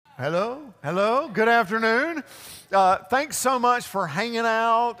Hello, hello, good afternoon. Thanks so much for hanging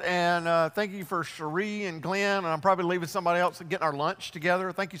out, and thank you for Cherie and Glenn, and I'm probably leaving somebody else getting our lunch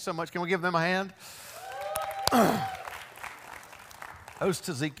together. Thank you so much. Can we give them a hand? Those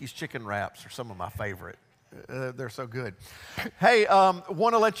Tzatziki's chicken wraps are some of my favorite. They're so good. Hey,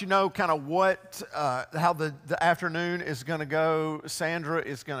 want to let you know kind of how the afternoon is going to go. Sandra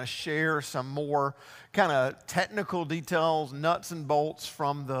is going to share some more kind of technical details, nuts and bolts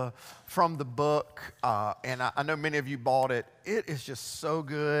from the book. And I know many of you bought it. It is just so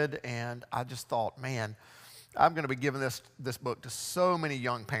good, and I just thought, man, I'm going to be giving this book to so many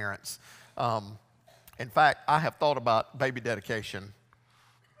young parents. In fact, I have thought about baby dedication.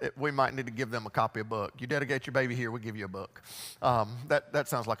 We might need to give them a copy of a book. You dedicate your baby here, we'll give you a book. That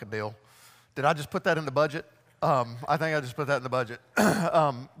sounds like a deal. Did I just put that in the budget? I think I just put that in the budget.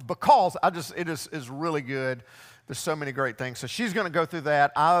 Because it is really good. There's so many great things. So she's going to go through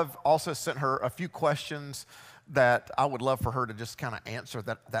that. I've also sent her a few questions that I would love for her to just kind of answer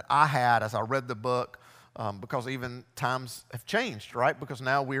that I had as I read the book. Because even times have changed, right? Because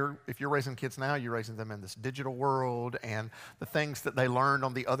now if you're raising kids now, you're raising them in this digital world, and the things that they learned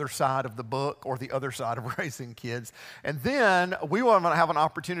on the other side of the book or the other side of raising kids. And then we want to have an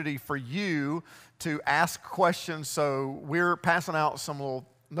opportunity for you to ask questions. So we're passing out some little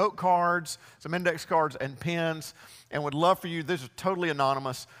note cards, some index cards, and pens, and would love for you, these are totally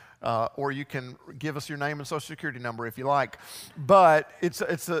anonymous, or you can give us your name and social security number if you like. But it's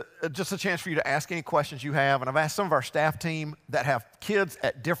just a chance for you to ask any questions you have. And I've asked some of our staff team that have kids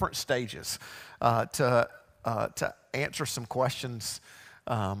at different stages to answer some questions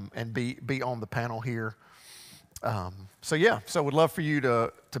and be on the panel here. So we'd love for you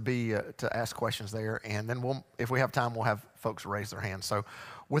to ask questions there. And then if we have time, we'll have folks raise their hands. So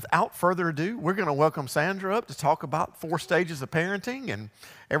without further ado, we're going to welcome Sandra up to talk about 4 stages of parenting and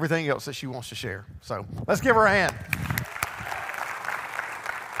everything else that she wants to share. So let's give her a hand.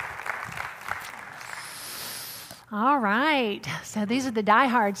 All right. So these are the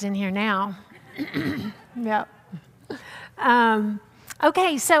diehards in here now. Yep.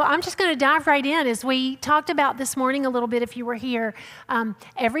 Okay, so I'm just going to dive right in. As we talked about this morning a little bit, if you were here,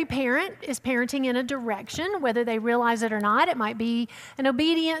 every parent is parenting in a direction, whether they realize it or not. It might be an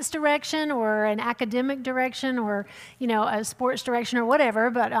obedience direction or an academic direction or, a sports direction or whatever,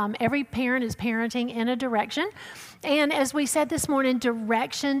 but every parent is parenting in a direction. And as we said this morning,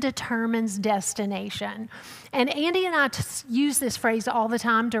 direction determines destination. And Andy and I use this phrase all the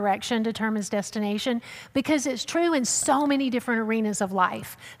time, direction determines destination, because it's true in so many different arenas of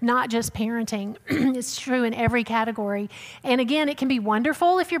life, not just parenting. It's true in every category. And again, it can be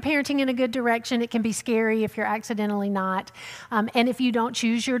wonderful if you're parenting in a good direction. It can be scary if you're accidentally not. And if you don't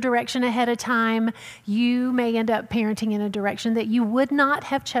choose your direction ahead of time, you may end up parenting in a direction that you would not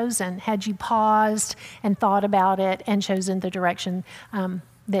have chosen had you paused and thought about it and chosen the direction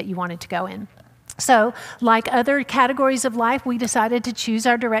that you wanted to go in. So, like other categories of life, we decided to choose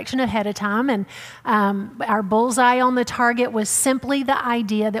our direction ahead of time, and our bullseye on the target was simply the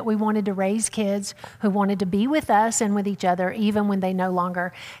idea that we wanted to raise kids who wanted to be with us and with each other, even when they no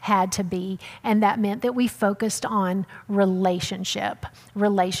longer had to be, and that meant that we focused on relationship.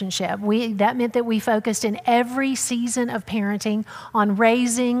 That meant that we focused in every season of parenting on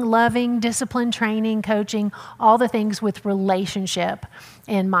raising, loving, discipline, training, coaching, all the things with relationship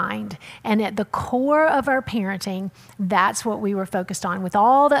in mind. And at the core of our parenting, that's what we were focused on. With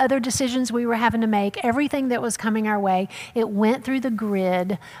all the other decisions we were having to make, everything that was coming our way, it went through the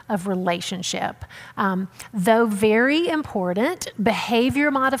grid of relationship. Though very important,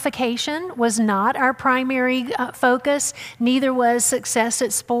 behavior modification was not our primary focus. Neither was success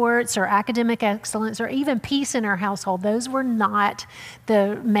at sports or academic excellence or even peace in our household. Those were not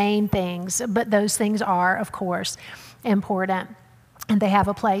the main things, but those things are, of course, important. And they have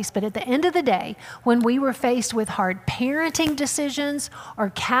a place. But at the end of the day, when we were faced with hard parenting decisions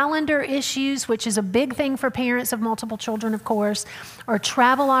or calendar issues, which is a big thing for parents of multiple children, of course, or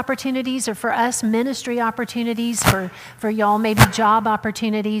travel opportunities, or for us, ministry opportunities, for y'all, maybe job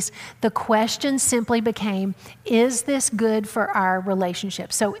opportunities, the question simply became, is this good for our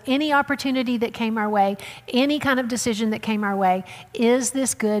relationship? So any opportunity that came our way, any kind of decision that came our way, is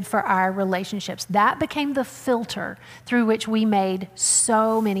this good for our relationships? That became the filter through which we made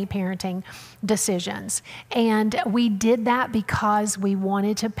so many parenting decisions. And we did that because we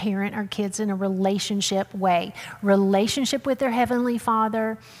wanted to parent our kids in a relationship way. Relationship with their Heavenly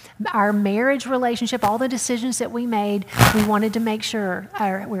Father, our marriage relationship, all the decisions that we made, we wanted to make sure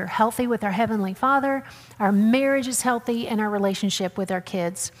we're healthy with our Heavenly Father, our marriage is healthy, and our relationship with our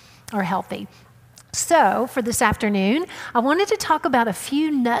kids are healthy. So for this afternoon, I wanted to talk about a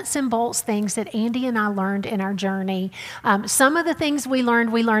few nuts and bolts things that Andy and I learned in our journey. Some of the things we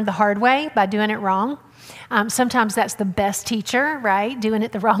learned the hard way by doing it wrong. Sometimes that's the best teacher, right? Doing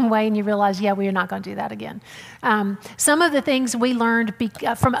it the wrong way and you realize, yeah, we are not going to do that again. Some of the things we learned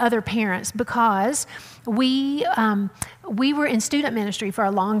from other parents because we were in student ministry for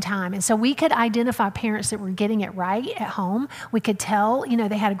a long time, and so we could identify parents that were getting it right at home. We could tell,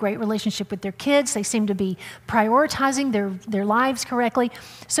 they had a great relationship with their kids. They seemed to be prioritizing their lives correctly.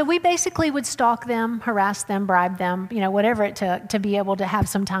 So we basically would stalk them, harass them, bribe them, whatever it took to be able to have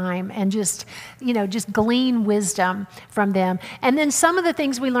some time and just glean wisdom from them. And then some of the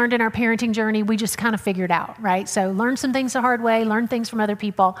things we learned in our parenting journey, we just kind of figured out, right? So learn some things the hard way, learn things from other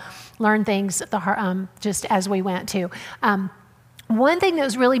people, learn things just as we went too. One thing that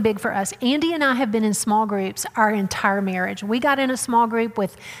was really big for us, Andy and I have been in small groups our entire marriage. We got in a small group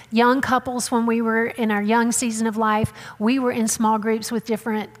with young couples when we were in our young season of life. We were in small groups with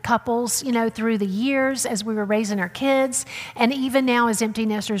different couples, through the years as we were raising our kids. And even now as empty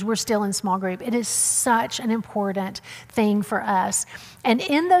nesters, we're still in small group. It is such an important thing for us. And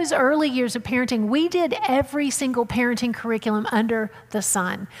in those early years of parenting, we did every single parenting curriculum under the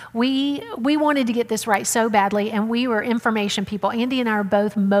sun. We wanted to get this right so badly, and we were information people. Andy and I are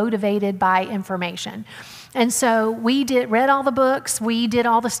both motivated by information. And so we read all the books, we did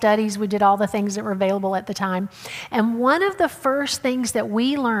all the studies, we did all the things that were available at the time. And one of the first things that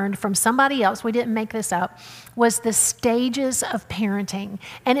we learned from somebody else, we didn't make this up, was the stages of parenting.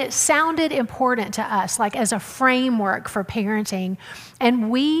 And it sounded important to us, like as a framework for parenting.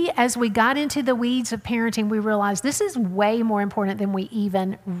 And as we got into the weeds of parenting, we realized this is way more important than we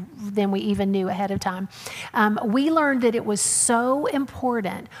even knew ahead of time. We learned that it was so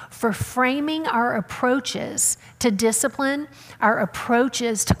important for framing our approaches to discipline, our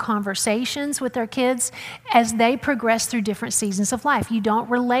approaches to conversations with our kids as they progress through different seasons of life. You don't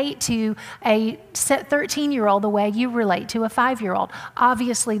relate to a 13-year-old the way you relate to a 5-year-old.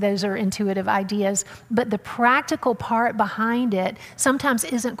 Obviously, those are intuitive ideas, but the practical part behind it sometimes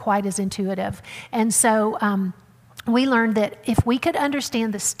isn't quite as intuitive. And so, we learned that if we could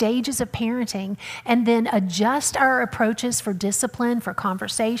understand the stages of parenting and then adjust our approaches for discipline, for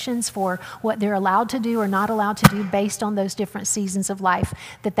conversations, for what they're allowed to do or not allowed to do based on those different seasons of life,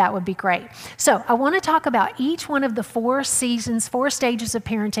 that would be great. So I want to talk about each one of the 4 stages of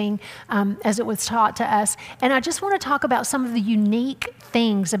parenting as it was taught to us. And I just want to talk about some of the unique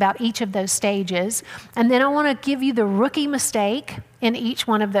things about each of those stages. And then I want to give you the rookie mistake in each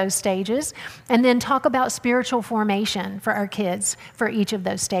one of those stages, and then talk about spiritual formation for our kids for each of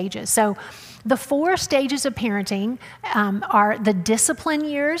those stages. So the 4 stages of parenting are the discipline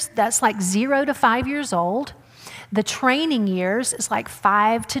years, that's like 0 to 5 years old. The training years is like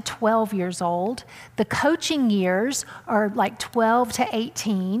 5 to 12 years old. The coaching years are like 12 to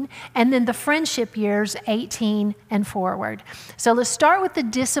 18. And then the friendship years, 18 and forward. So let's start with the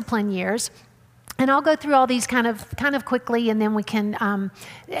discipline years. And I'll go through all these kind of quickly, and then we can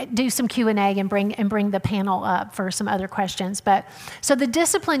do some Q&A and bring the panel up for some other questions. So the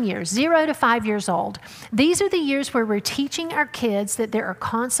discipline years, 0 to 5 years old, these are the years where we're teaching our kids that there are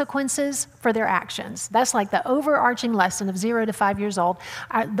consequences for their actions. That's like the overarching lesson of 0 to 5 years old.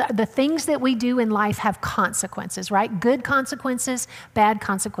 The things that we do in life have consequences, right? Good consequences, bad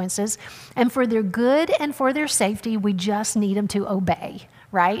consequences. And for their good and for their safety, we just need them to obey.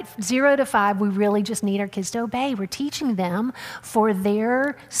 Right? 0 to 5, we really just need our kids to obey. We're teaching them for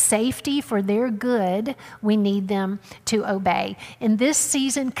their safety, for their good, we need them to obey. In this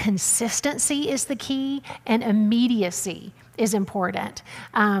season, consistency is the key and immediacy is important.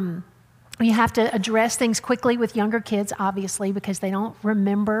 You have to address things quickly with younger kids, obviously, because they don't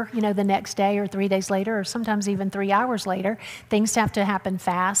remember, the next day or 3 days later, or sometimes even 3 hours later. Things have to happen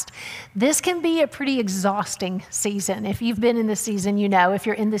fast. This can be a pretty exhausting season. If you've been in this season, if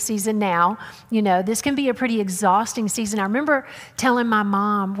you're in the season now, this can be a pretty exhausting season. I remember telling my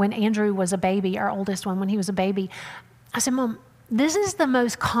mom when Andrew was a baby, our oldest one, when he was a baby, I said, Mom, this is the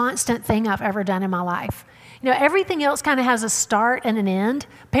most constant thing I've ever done in my life. Everything else kind of has a start and an end.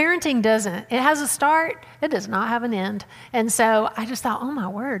 Parenting doesn't. It has a start. It does not have an end. And so I just thought, oh my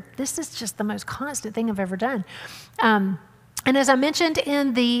word, this is just the most constant thing I've ever done. And as I mentioned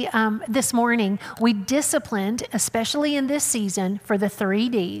in the this morning, we disciplined, especially in this season, for the 3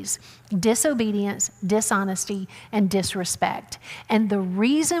 Ds: disobedience, dishonesty, and disrespect. And the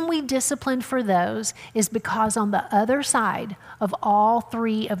reason we disciplined for those is because on the other side of all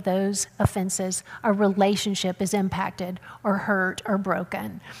 3 of those offenses, a relationship is impacted or hurt or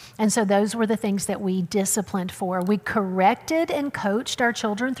broken. And so those were the things that we disciplined for. We corrected and coached our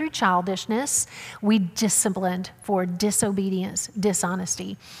children through childishness. We disciplined for disobedience,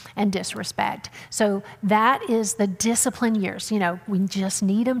 dishonesty, and disrespect. So that is the discipline years. You know, we just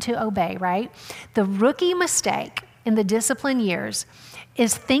need them to obey, right? The rookie mistake in the discipline years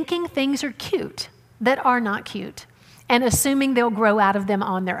is thinking things are cute that are not cute, and assuming they'll grow out of them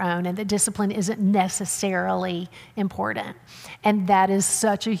on their own, and that discipline isn't necessarily important. And that is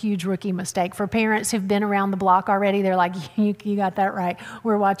such a huge rookie mistake. For parents who've been around the block already, they're like, you got that right.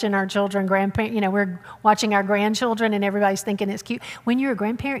 We're watching our children, we're watching our grandchildren, and everybody's thinking it's cute. When you're a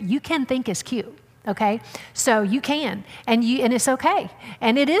grandparent, you can think it's cute. Okay, so you can, and it's okay,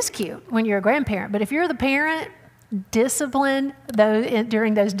 and it is cute when you're a grandparent. But if you're the parent, discipline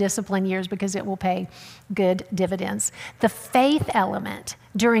during those discipline years, because it will pay good dividends. The faith element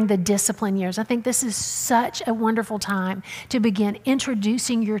during the discipline years, I think this is such a wonderful time to begin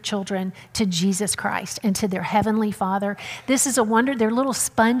introducing your children to Jesus Christ and to their Heavenly Father. This is a wonder. They're little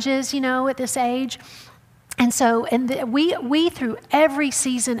sponges, at this age. And so, we through every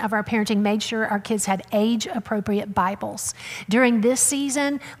season of our parenting made sure our kids had age-appropriate Bibles. During this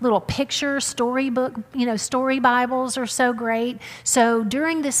season, little picture storybook, story Bibles are so great. So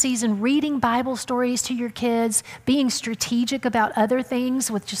during this season, reading Bible stories to your kids, being strategic about other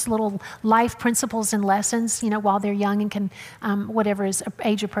things with just little life principles and lessons, while they're young and can, whatever is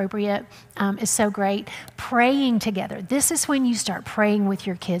age-appropriate, is so great. Praying together. This is when you start praying with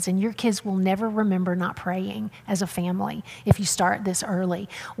your kids, and your kids will never remember not praying as a family if you start this early.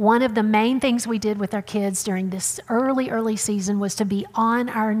 One of the main things we did with our kids during this early season was to be on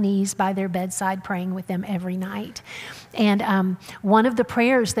our knees by their bedside praying with them every night. And one of the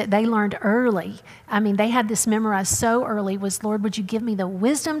prayers that they learned early, they had this memorized so early, was, Lord, would you give me the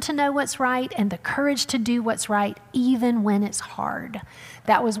wisdom to know what's right and the courage to do what's right even when it's hard.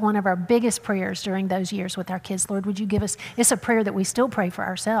 That was one of our biggest prayers during those years with our kids. Lord, would you give us, it's a prayer that we still pray for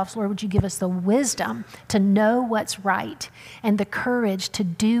ourselves. Lord, would you give us the wisdom to know what's right and the courage to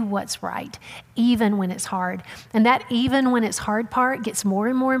do what's right, even when it's hard. And that even when it's hard part gets more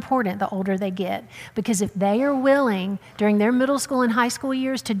and more important the older they get. Because if they are willing during their middle school and high school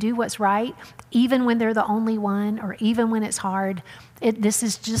years to do what's right, even when they're the only one or even when it's hard,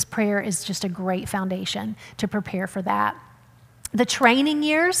 prayer is just a great foundation to prepare for that. The training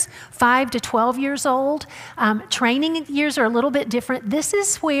years, 5 to 12 years old, training years are a little bit different. This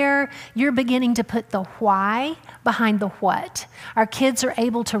is where you're beginning to put the why behind the what. Our kids are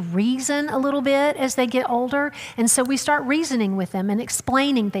able to reason a little bit as they get older, and so we start reasoning with them and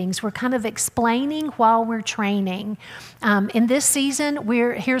explaining things. We're kind of explaining while we're training. In this season,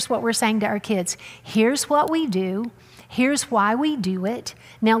 here's what we're saying to our kids. Here's what we do. Here's why we do it.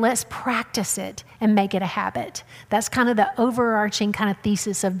 Now let's practice it and make it a habit. That's kind of the overarching kind of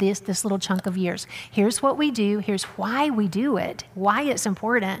thesis of this little chunk of years. Here's what we do. Here's why we do it, why it's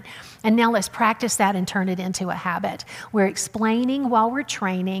important. And now let's practice that and turn it into a habit. We're explaining while we're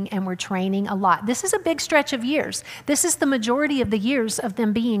training, and we're training a lot. This is a big stretch of years. This is the majority of the years of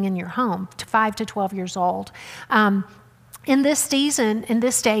them being in your home, 5 to 12 years old. In this season, in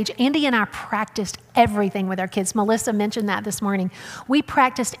this stage, Andy and I practiced everything with our kids. Melissa mentioned that this morning. We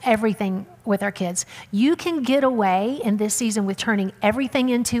practiced everything with our kids. You can get away in this season with turning everything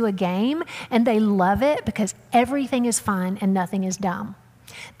into a game, and they love it because everything is fun and nothing is dumb.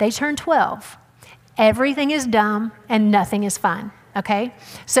 They turn 12. Everything is dumb and nothing is fun. Okay,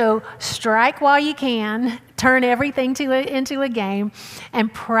 so strike while you can, turn everything into a game,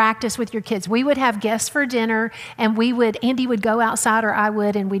 and practice with your kids. We would have guests for dinner, and Andy would go outside, or I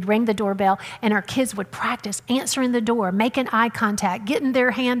would, and we'd ring the doorbell, and our kids would practice answering the door, making eye contact, getting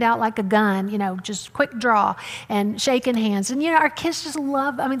their hand out like a gun, just quick draw, and shaking hands. And our kids just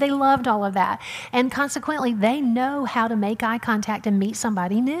they loved all of that. And consequently, they know how to make eye contact and meet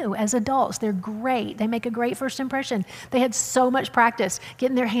somebody new as adults. They're great. They make a great first impression. They had so much practice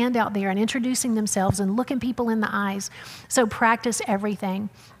getting their hand out there and introducing themselves and looking people in the eyes. So practice everything.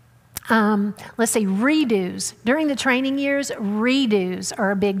 Let's see, redos. During the training years, redos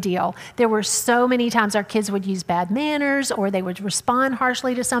are a big deal. There were so many times our kids would use bad manners or they would respond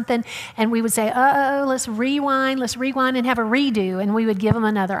harshly to something, and we would say, let's rewind and have a redo, and we would give them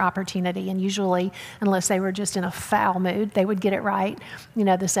another opportunity. And usually, unless they were just in a foul mood, they would get it right,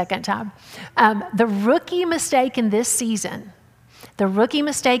 the second time. The rookie mistake in this season, the rookie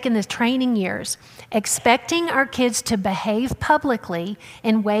mistake in the training years, expecting our kids to behave publicly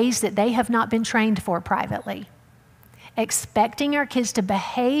in ways that they have not been trained for privately. Expecting our kids to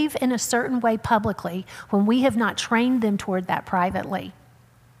behave in a certain way publicly when we have not trained them toward that privately.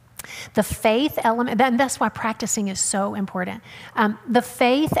 The faith element, and that's why practicing is so important. The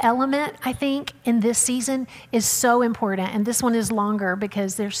faith element, I think, in this season is so important. And this one is longer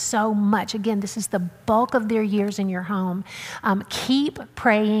because there's so much. Again, this is the bulk of their years in your home. Keep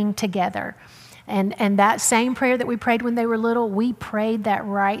praying together. And that same prayer that we prayed when they were little, we prayed that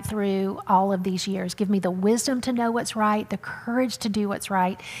right through all of these years. Give me the wisdom to know what's right, the courage to do what's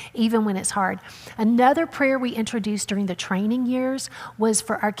right, even when it's hard. Another prayer we introduced during the training years was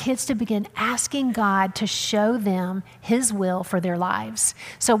for our kids to begin asking God to show them His will for their lives.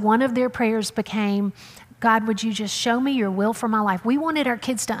 So one of their prayers became, God, would you just show me your will for my life? We wanted our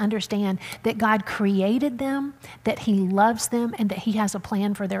kids to understand that God created them, that He loves them, and that He has a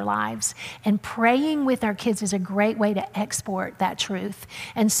plan for their lives. And praying with our kids is a great way to export that truth.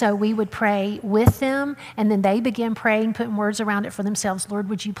 And so we would pray with them, and then they began praying, putting words around it for themselves. Lord,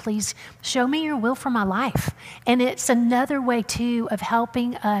 would you please show me your will for my life? And it's another way, too, of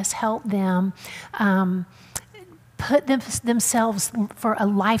helping us help them put themselves for a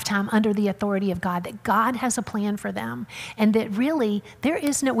lifetime under the authority of God, that God has a plan for them, and that really there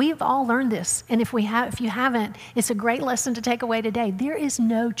is no, we've all learned this, and if you haven't, it's a great lesson to take away today. There is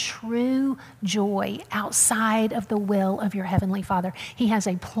no true joy outside of the will of your Heavenly Father. He has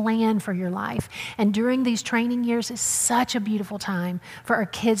a plan for your life, and during these training years is such a beautiful time for our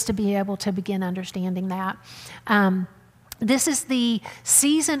kids to be able to begin understanding that. This is the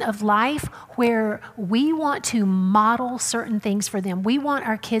season of life where we want to model certain things for them. We want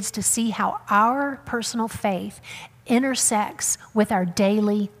our kids to see how our personal faith intersects with our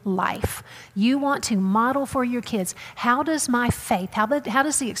daily life. You want to model for your kids, how does my faith, how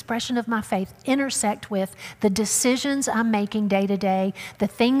does the expression of my faith intersect with the decisions I'm making day to day, the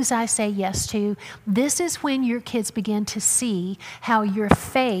things I say yes to? This is when your kids begin to see how your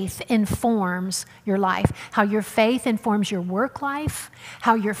faith informs your life, how your faith informs your work life,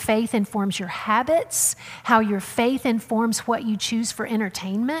 how your faith informs your habits, how your faith informs what you choose for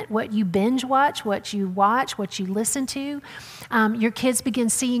entertainment, what you binge watch, what you listen to. Your kids begin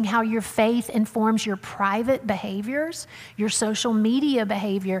seeing how your faith informs your private behaviors, your social media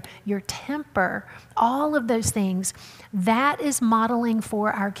behavior, your temper, all of those things. That is modeling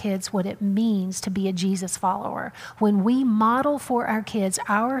for our kids what it means to be a Jesus follower. When we model for our kids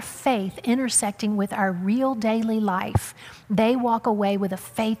our faith intersecting with our real daily life, they walk away with a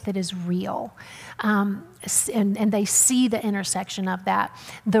faith that is real. And they see the intersection of that.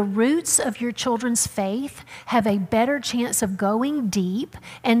 The roots of your children's faith have a better chance of going deep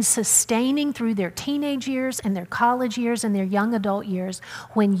and sustaining through their teenage years and their college years and their young adult years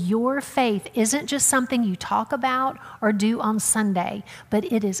when your faith isn't just something you talk about or do on Sunday, but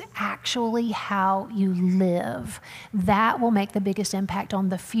it is actually how you live. That will make the biggest impact on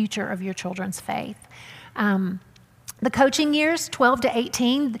the future of your children's faith. The coaching years, 12 to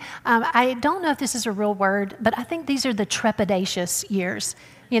 18, I don't know if this is a real word, but I think these are the trepidatious years,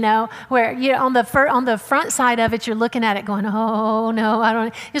 where on the front side of it, you're looking at it going, oh, no, I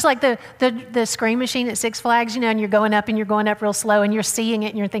don't. It's like the screen machine at Six Flags, and you're going up real slow, and you're seeing it,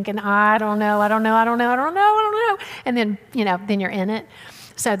 and you're thinking, I don't know. And then, then you're in it.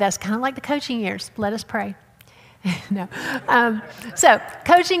 So that's kind of like the coaching years. Let us pray. No. So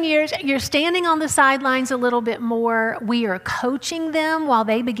coaching years, you're standing on the sidelines a little bit more. We are coaching them while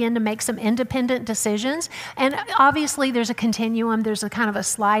they begin to make some independent decisions. And obviously there's a continuum. There's a kind of a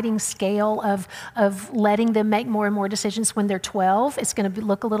sliding scale of letting them make more and more decisions when they're 12. It's going to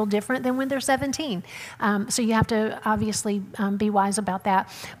look a little different than when they're 17. So you have to obviously be wise about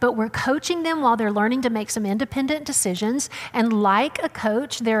that. But we're coaching them while they're learning to make some independent decisions. And like a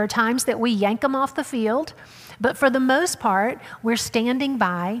coach, there are times that we yank them off the field. But for the most part, we're standing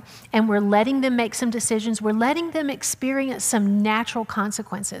by and we're letting them make some decisions. We're letting them experience some natural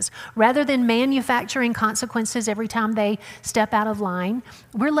consequences. Rather than manufacturing consequences every time they step out of line,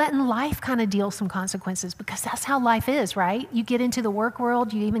 we're letting life kind of deal some consequences because that's how life is, right? You get into the work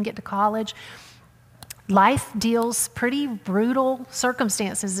world, you even get to college. life deals pretty brutal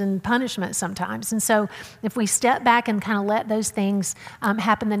circumstances and punishment sometimes. And so if we step back and kind of let those things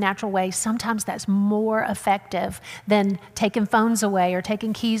happen the natural way, sometimes that's more effective than taking phones away or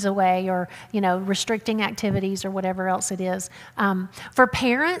taking keys away or, restricting activities or whatever else it is. For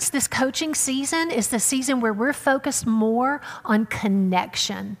parents, this coaching season is the season where we're focused more on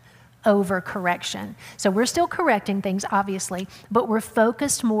connection over correction. So we're still correcting things, obviously, but we're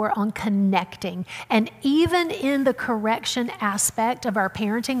focused more on connecting. And even in the correction aspect of our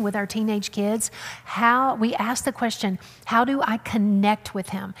parenting with our teenage kids, we ask the question, how do I connect with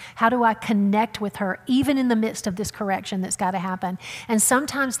him? How do I connect with her, even in the midst of this correction that's got to happen? And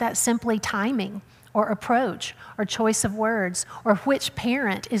sometimes that's simply timing, or approach, or choice of words, or which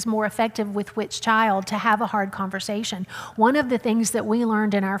parent is more effective with which child to have a hard conversation. One of the things that we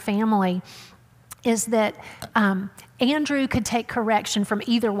learned in our family is that Andrew could take correction from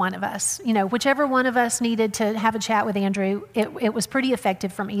either one of us. Whichever one of us needed to have a chat with Andrew, it was pretty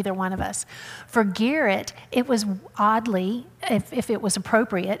effective from either one of us. For Garrett, it was oddly, if it was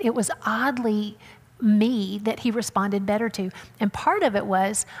appropriate, it was oddly me that he responded better to. And part of it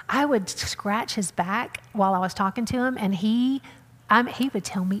was I would scratch his back while I was talking to him, and he would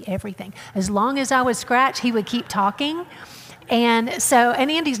tell me everything. As long as I would scratch, he would keep talking. And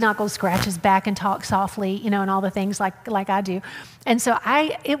Andy's not going to scratch his back and talk softly, and all the things like I do. And so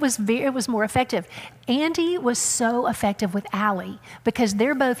it was more effective. Andy was so effective with Allie because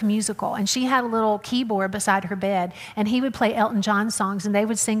they're both musical, and she had a little keyboard beside her bed, and he would play Elton John songs, and they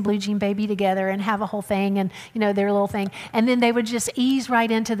would sing Blue Jean Baby together and have a whole thing, and their little thing, and then they would just ease right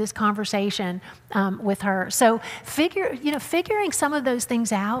into this conversation with her. So figuring some of those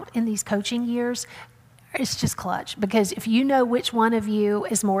things out in these coaching years, it's just clutch, because if you know which one of you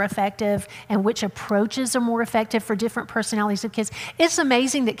is more effective and which approaches are more effective for different personalities of kids, it's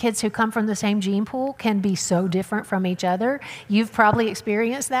amazing that kids who come from the same gene pool can be so different from each other. You've probably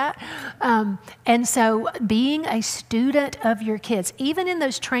experienced that. And so being a student of your kids, even in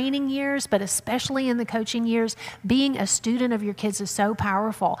those training years, but especially in the coaching years, being a student of your kids is so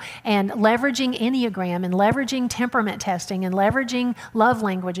powerful. And leveraging Enneagram and leveraging temperament testing and leveraging love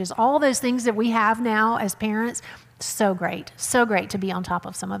languages, all those things that we have now as parents, so great to be on top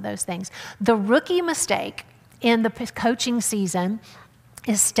of some of those things. The rookie mistake in the coaching season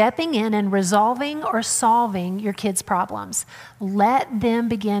is stepping in and resolving or solving your kids' problems. Let them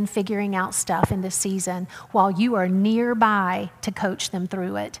begin figuring out stuff in this season while you are nearby to coach them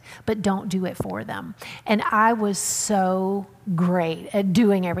through it, but don't do it for them. And I was so great at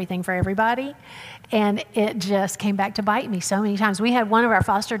doing everything for everybody, and it just came back to bite me so many times. We had one of our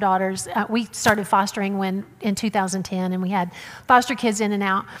foster daughters, we started fostering in 2010, and we had foster kids in and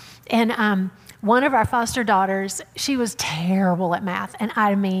out, and one of our foster daughters, she was terrible at math. And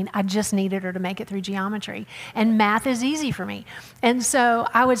I just needed her to make it through geometry. And math is easy for me. And so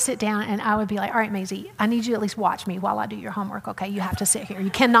I would sit down and I would be like, all right, Maisie, I need you to at least watch me while I do your homework, okay? You have to sit here.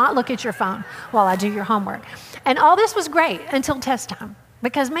 You cannot look at your phone while I do your homework. And all this was great until test time.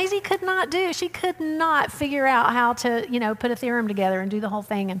 Because Maisie could not figure out how to, put a theorem together and do the whole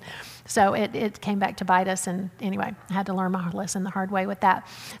thing. And so it came back to bite us. And anyway, I had to learn my lesson the hard way with that.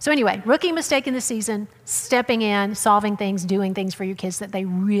 So anyway, rookie mistake in the season, stepping in, solving things, doing things for your kids that they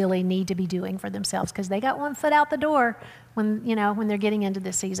really need to be doing for themselves, because they got one foot out the door when they're getting into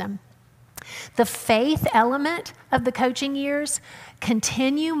this season. The faith element of the coaching years,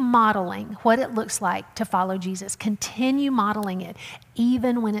 continue modeling what it looks like to follow Jesus. Continue modeling it,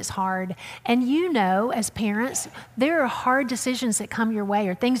 even when it's hard. And as parents, there are hard decisions that come your way,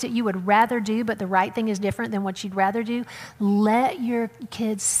 or things that you would rather do, but the right thing is different than what you'd rather do. Let your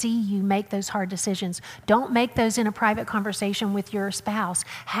kids see you make those hard decisions. Don't make those in a private conversation with your spouse.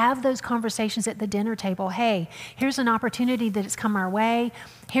 Have those conversations at the dinner table. Hey, here's an opportunity that has come our way.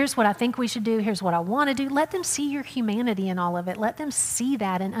 Here's what I think we should do. Here's what I want to do. Let them see your humanity in all of it. Let them see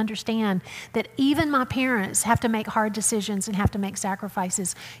that and understand that even my parents have to make hard decisions and have to make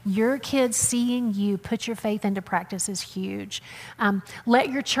sacrifices. Your kids seeing you put your faith into practice is huge. Let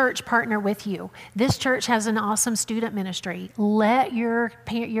your church partner with you. This church has an awesome student ministry. Let your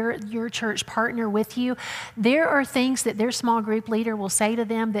church partner with you. There are things that their small group leader will say to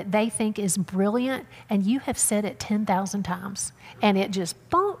them that they think is brilliant, and you have said it 10,000 times, and it just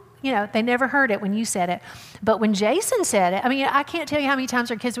boom. They never heard it when you said it. But when Jason said it, I can't tell you how many times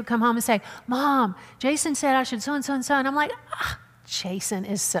our kids would come home and say, Mom, Jason said I should so and so and so. And I'm like, Jason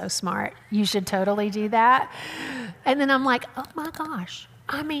is so smart. You should totally do that. And then I'm like, oh my gosh.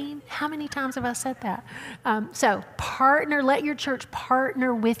 How many times have I said that? So partner, let your church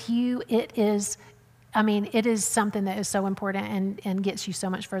partner with you. It is something that is so important and gets you so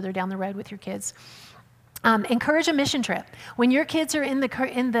much further down the road with your kids. Encourage a mission trip. When your kids are in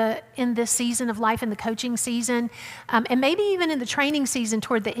this season of life, in the coaching season, and maybe even in the training season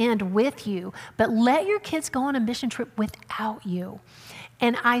toward the end with you, but let your kids go on a mission trip without you.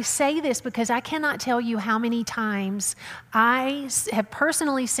 And I say this because I cannot tell you how many times I have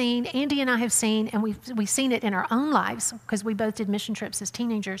personally seen, Andy and I have seen, and we've seen it in our own lives because we both did mission trips as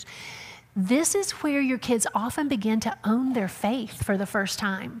teenagers. This is where your kids often begin to own their faith for the first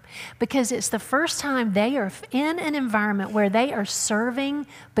time, because it's the first time they are in an environment where they are serving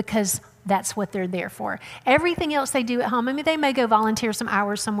because that's what they're there for. Everything else they do at home, I mean, they may go volunteer some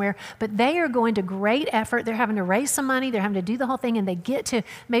hours somewhere, but they are going to great effort. They're having to raise some money. They're having to do the whole thing, and they get to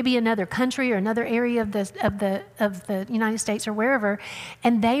maybe another country or another area of the United States or wherever,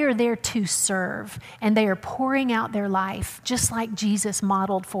 and they are there to serve, and they are pouring out their life just like Jesus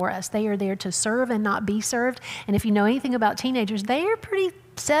modeled for us. They are there to serve and not be served. And if you know anything about teenagers, they are pretty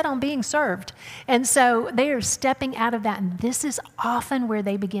set on being served. And so they are stepping out of that, and this is often where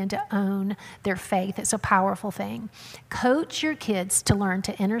they begin to own their faith. It's a powerful thing. Coach your kids to learn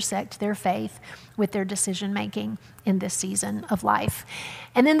to intersect their faith with their decision making in this season of life.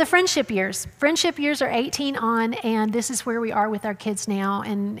 And then the friendship years. Friendship years are 18 on, and this is where we are with our kids now.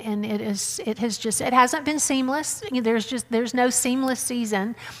 And it hasn't been seamless. There's no seamless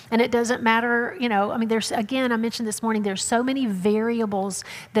season, and it doesn't matter. I mean, I mentioned this morning, there's so many variables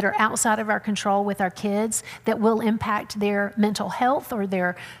that are outside of our control with our kids that will impact their mental health or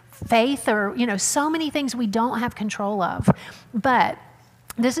their faith, or so many things we don't have control of. But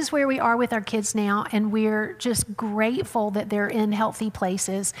this is where we are with our kids now, and we're just grateful that they're in healthy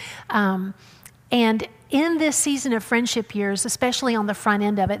places. And in this season of friendship years, especially on the front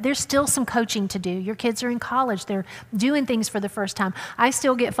end of it, there's still some coaching to do. Your kids are in college. They're doing things for the first time. I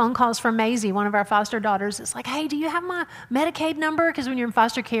still get phone calls from Maisie, one of our foster daughters. It's like, hey, do you have my Medicaid number? Because when you're in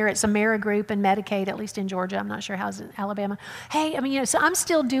foster care, it's AmeriGroup and Medicaid, at least in Georgia. I'm not sure how's it in Alabama. Hey, so I'm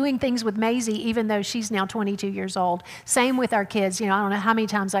still doing things with Maisie, even though she's now 22 years old. Same with our kids. I don't know how many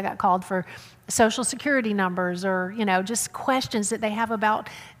times I got called for Social Security numbers or, just questions that they have about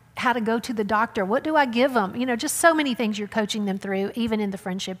how to go to the doctor. What do I give them? Just so many things you're coaching them through, even in the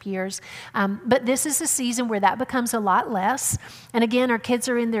friendship years. But this is a season where that becomes a lot less. And again, our kids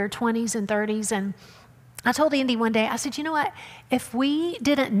are in their 20s and 30s. And I told Andy one day, I said, you know what? If we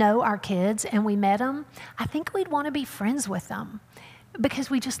didn't know our kids and we met them, I think we'd want to be friends with them, because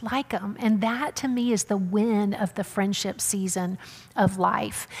we just like them. And that, to me, is the win of the friendship season of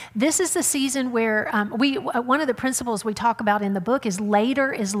life. This is the season where one of the principles we talk about in the book is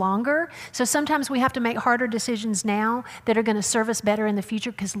later is longer. So sometimes we have to make harder decisions now that are going to serve us better in the future,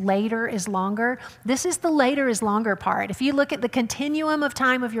 because later is longer. This is the later is longer part. If you look at the continuum of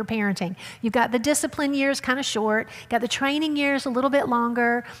time of your parenting, you've got the discipline years kind of short, got the training years a little bit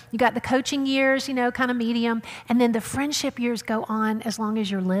longer, you got the coaching years, kind of medium, and then the friendship years go on as long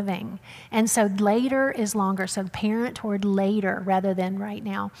as you're living. And so later is longer. So parent toward later rather than right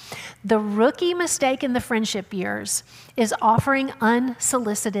now. The rookie mistake in the friendship years is offering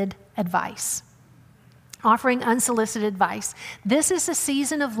unsolicited advice. Offering unsolicited advice. This is a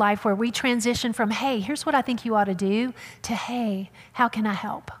season of life where we transition from, hey, here's what I think you ought to do, to, hey, how can I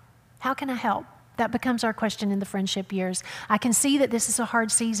help? How can I help? That becomes our question in the friendship years. I can see that this is a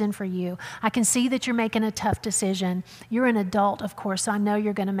hard season for you. I can see that you're making a tough decision. You're an adult, of course, so I know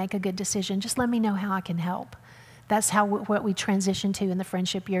you're going to make a good decision. Just let me know how I can help. That's what we transition to in the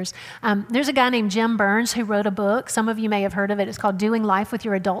friendship years. There's a guy named Jim Burns who wrote a book. Some of you may have heard of it. It's called Doing Life with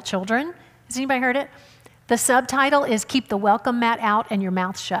Your Adult Children. Has anybody heard it? The subtitle is Keep the Welcome Mat Out and Your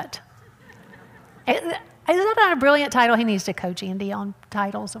Mouth Shut. Isn't that not a brilliant title? He needs to coach Andy on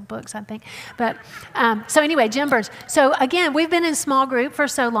titles of books, I think. But so anyway, Jim Burns. So again, we've been in small group for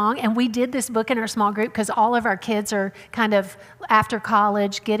so long, and we did this book in our small group because all of our kids are kind of after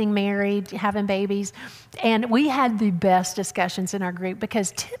college, getting married, having babies. And we had the best discussions in our group,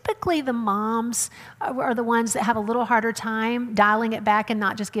 because typically the moms are the ones that have a little harder time dialing it back and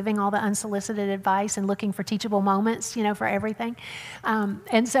not just giving all the unsolicited advice and looking for teachable moments, for everything.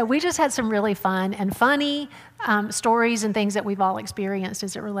 And so we just had some really fun and funny stories and things that we've all experienced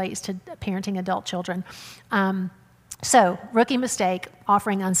as it relates to parenting adult children. So, rookie mistake,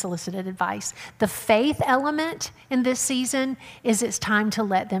 offering unsolicited advice. The faith element in this season is it's time to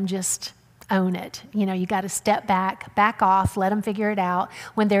let them just own it. You got to step back off, let them figure it out.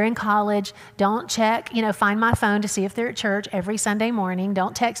 When they're in college, don't check, find my phone to see if they're at church every Sunday morning.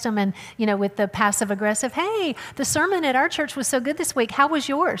 Don't text them and, with the passive aggressive, hey, the sermon at our church was so good this week. How was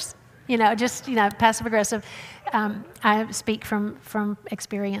yours? just, passive aggressive. I speak from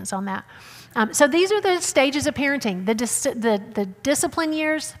experience on that. So these are the stages of parenting: the discipline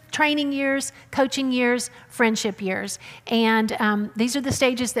years, training years, coaching years, friendship years. And these are the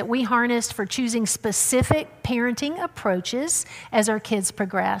stages that we harnessed for choosing specific parenting approaches as our kids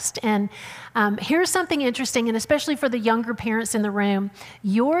progressed. And here's something interesting, and especially for the younger parents in the room: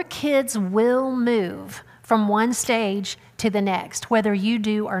 your kids will move from one stage to the next, whether you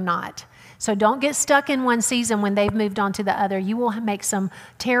do or not. So don't get stuck in one season when they've moved on to the other. You will make some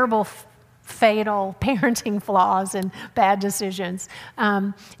terrible, fatal parenting flaws and bad decisions.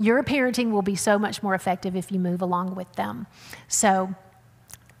 Your parenting will be so much more effective if you move along with them. So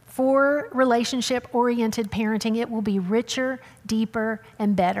for relationship-oriented parenting, it will be richer, deeper,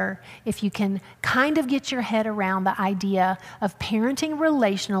 and better if you can kind of get your head around the idea of parenting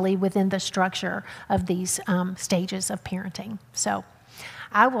relationally within the structure of these stages of parenting. So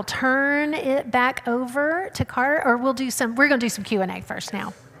I will turn it back over to Carter, or we're going to do some Q&A first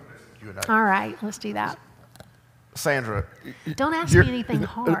now. All right, let's do that. Sandra. Don't ask me anything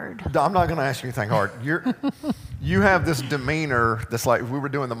hard. I'm not going to ask you anything hard. You have this demeanor that's like, we were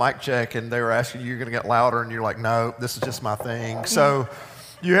doing the mic check and they were asking you're going to get louder, and you're like, no, this is just my thing. So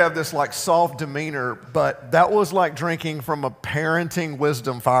you have this like soft demeanor, but that was like drinking from a parenting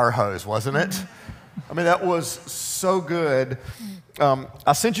wisdom fire hose, wasn't it? I mean, that was so good.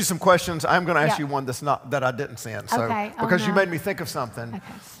 I sent you some questions. I'm going to ask you one that I didn't send. So, okay. Because you made me think of something. Okay.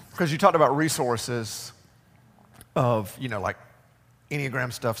 Because you talked about resources of, like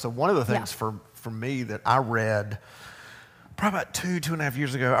Enneagram stuff. So one of the things for me that I read probably about 2.5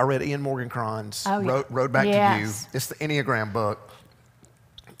 years ago, I read Ian Morgan Cron's Road Back to You. It's the Enneagram book.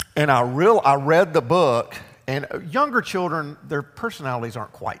 And I read the book, and younger children, their personalities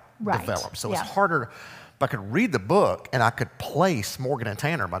aren't quite developed. So it's harder. But I could read the book, and I could place Morgan and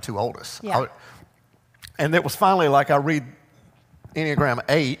Tanner, my two oldest. Yeah. And it was finally like I read Enneagram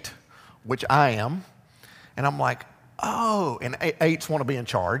 8, which I am, and I'm like, oh, and 8s want to be in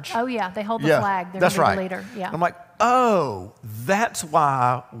charge. Oh, yeah, they hold the flag. They're that's right. The leader. Yeah. I'm like, oh, that's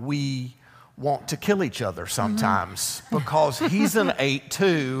why we want to kill each other sometimes, because he's an 8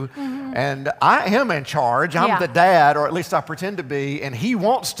 too, and I am in charge. I'm the dad, or at least I pretend to be, and he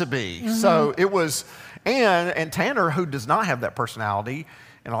wants to be. So it was, and Tanner, who does not have that personality,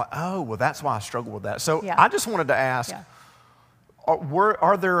 and I'm like, oh, well, that's why I struggle with that. So I just wanted to ask,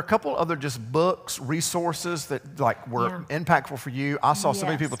 are there a couple other just books, resources that like were impactful for you? I saw so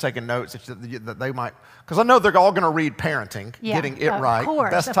many people taking notes that they might, because I know they're all going to read Parenting, Getting It Right,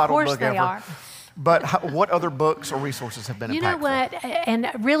 best titled book ever. Are. But what other books or resources have been impactful? You know what, and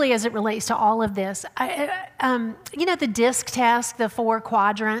really as it relates to all of this, the DISC test, the 4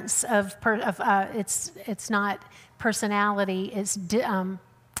 quadrants of it's not personality, it's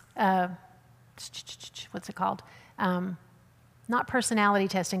what's it called? Not personality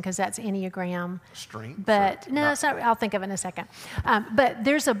testing, because that's Enneagram. Strength? But no, it's not. I'll think of it in a second. But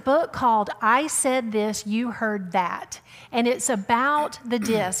there's a book called I Said This, You Heard That. And it's about the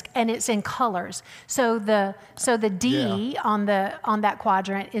DISC, and it's in colors. So the D on that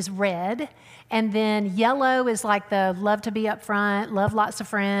quadrant is red. And then yellow is like the love to be up front, love lots of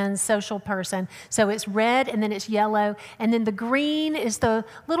friends, social person. So it's red, and then it's yellow. And then the green is the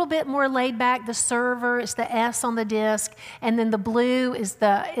little bit more laid back, the server. It's the S on the disc. And then the blue is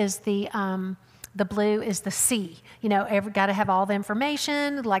the blue is the C. Got to have all the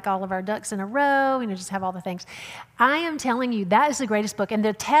information, like all of our ducks in a row, just have all the things. I am telling you, that is the greatest book. And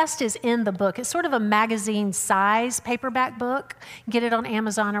the test is in the book. It's sort of a magazine size paperback book. Get it on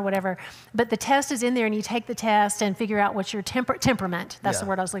Amazon or whatever. But the test is in there, and you take the test and figure out what your temperament, that's the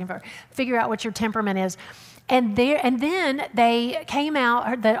word I was looking for. Figure out what your temperament is. And then they came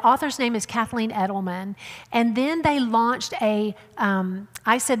out, the author's name is Kathleen Edelman, and then they launched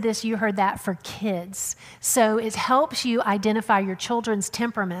I Said This, You Heard That for kids. So it helps you identify your children's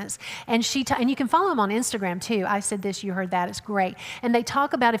temperaments. And and you can follow them on Instagram too. I Said This, You Heard That. It's great. And they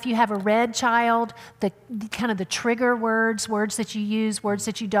talk about, if you have a red child, the kind of the trigger words that you use, words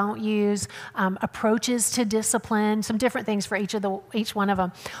that you don't use, approaches to discipline, some different things for each one of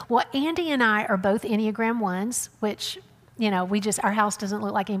them. Well, Andy and I are both Enneagram 1s, which, our house doesn't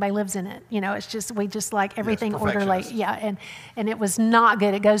look like anybody lives in it. It's just, we just like everything orderly. Yeah, and it was not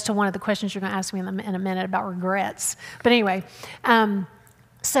good. It goes to one of the questions you're going to ask me in a minute about regrets. But anyway,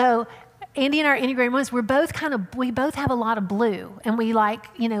 so Andy and our Enneagram ones, we both have a lot of blue, and we like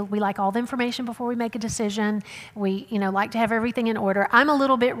all the information before we make a decision. We, like to have everything in order. I'm a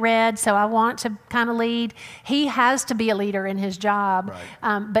little bit red, so I want to kind of lead. He has to be a leader in his job,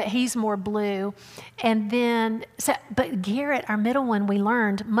 right. But he's more blue. And then, but Garrett, our middle one, we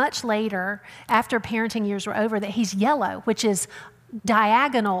learned much later, after parenting years were over, that he's yellow, which is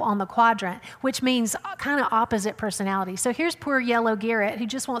diagonal on the quadrant, which means kind of opposite personality. So here's poor yellow Garrett, who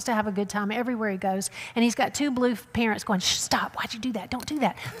just wants to have a good time everywhere he goes, and he's got two blue parents going, "Shh, stop, why'd you do that? Don't do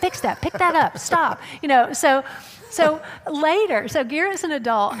that. Fix that, pick that up, stop." So later, so Garrett's an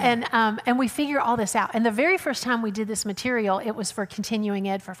adult, and we figure all this out. And the very first time we did this material, it was for continuing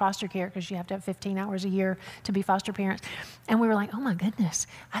ed for foster care, because you have to have 15 hours a year to be foster parents. And we were like, oh my goodness,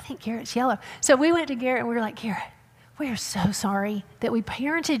 I think Garrett's yellow. So we went to Garrett and we were like, "Garrett, we are so sorry that we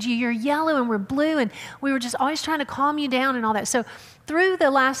parented you. You're yellow and we're blue, and we were just always trying to calm you down and all that." So through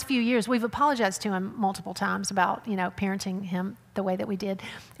the last few years, we've apologized to him multiple times about, parenting him the way that we did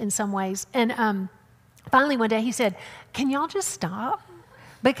in some ways. And finally one day he said, "Can y'all just stop?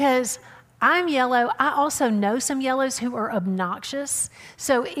 Because I'm yellow. I also know some yellows who are obnoxious.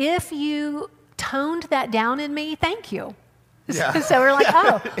 So if you toned that down in me, thank you." Yeah. So we're like,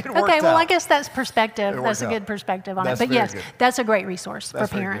 oh, okay, well, I guess that's perspective. That's a good perspective on it. But yes, that's a great resource for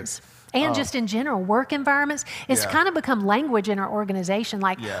parents. And just in general, work environments, it's kind of become language in our organization.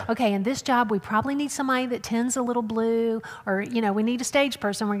 Like, okay, in this job, we probably need somebody that tends a little blue, or, we need a stage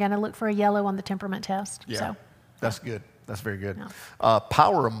person. We're going to look for a yellow on the temperament test. Yeah, so, that's good. That's very good. Yeah.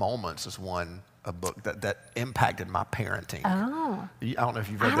 Power of Moments is a book that impacted my parenting. Oh. I don't know if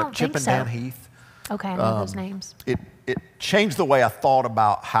you've read that. Chip and Dan Heath. Okay, I know those names. It changed the way I thought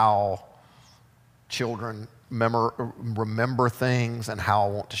about how children remember things and how I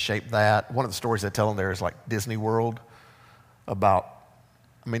want to shape that. One of the stories they tell in there is like Disney World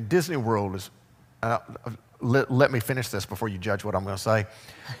Disney World is, let me finish this before you judge what I'm going to say.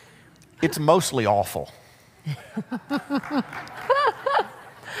 It's mostly awful.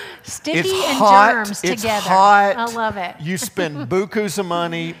 Sticky and germs together. It's hot. I love it. You spend bukus of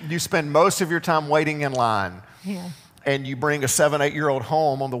money. You spend most of your time waiting in line. Yeah. And you bring a 7, 8-year-old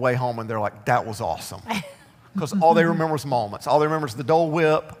home on the way home, and they're like, "That was awesome." Because all they remember is moments. All they remember is the Dole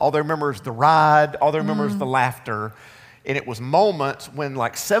Whip. All they remember is the ride. All they remember is the laughter. And it was moments when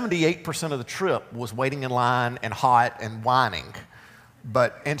like 78% of the trip was waiting in line and hot and whining.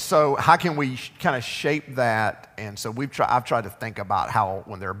 And so how can we kind of shape that? And so I've tried to think about how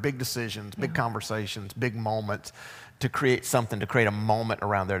when there are big decisions, big conversations, big moments, to create a moment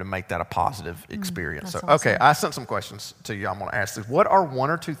around there to make that a positive experience. So, awesome. Okay, I sent some questions to you. I'm going to ask this. What are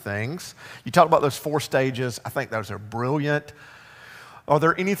one or two things? You talked about those 4 stages. I think those are brilliant. Are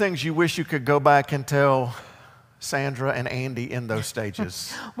there any things you wish you could go back and tell Sandra and Andy in those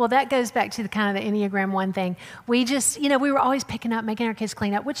stages? Well, that goes back to the kind of the Enneagram 1 thing. We just, we were always picking up, making our kids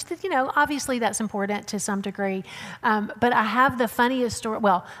clean up, which, obviously that's important to some degree. But I have the funniest story.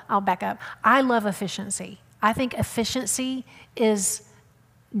 Well, I'll back up. I love efficiency. I think efficiency is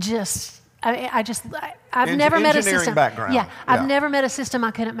just, I've never met a system. Background. Yeah, I've never met a system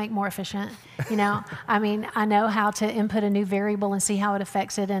I couldn't make more efficient. I know how to input a new variable and see how it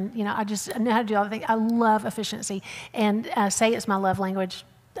affects it, and I just know how to do all the things. I love efficiency, and say it's my love language.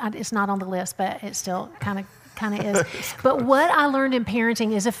 It's not on the list, but it still kind of is. But what I learned in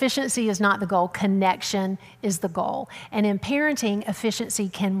parenting is efficiency is not the goal. Connection is the goal. And in parenting, efficiency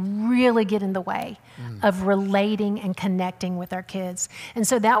can really get in the way of relating and connecting with our kids. And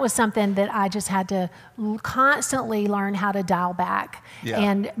so that was something that I just had to constantly learn how to dial back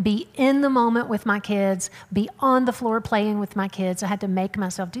and be in the moment with my kids, be on the floor playing with my kids. I had to make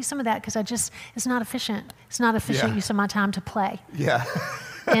myself do some of that because it's not efficient. It's not efficient use of my time to play. Yeah.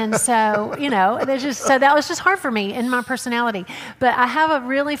 And so, so that was just hard for me in my personality. But I have a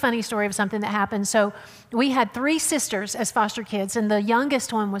really funny story of something that happened. So we had 3 sisters as foster kids, and the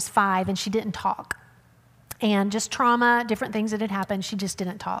youngest one was 5, and she didn't talk. And just trauma, different things that had happened, she just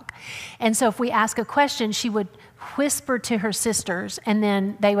didn't talk. And so if we ask a question, she would whisper to her sisters, and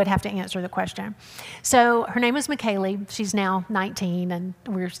then they would have to answer the question. So her name was McKaylee. She's now 19, and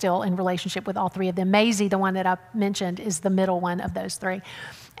we're still in relationship with all 3 of them. Maisie, the one that I mentioned, is the middle one of those 3.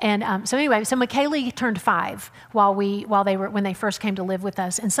 And so McKaylee turned 5 when they first came to live with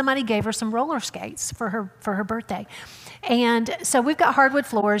us, and somebody gave her some roller skates for her birthday. And so we've got hardwood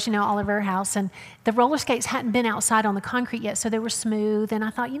floors, all over our house, and the roller skates hadn't been outside on the concrete yet, so they were smooth. And I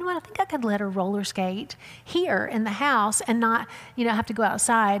thought, I think I could let her roller skate here in the house and not, have to go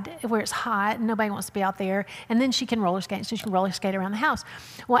outside where it's hot and nobody wants to be out there. And then she can roller skate, so she can roller skate around the house.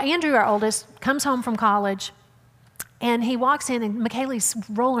 Well, Andrew, our oldest, comes home from college, And he walks in, and McKaylee's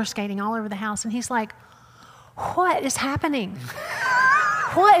roller skating all over the house, and he's like, what is happening?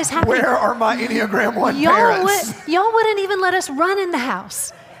 What is happening? Where are my Enneagram 1 parents? Y'all wouldn't even let us run in the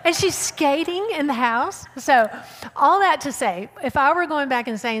house. And she's skating in the house. So all that to say, if I were going back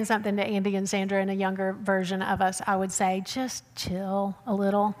and saying something to Andy and Sandra in a younger version of us, I would say just chill a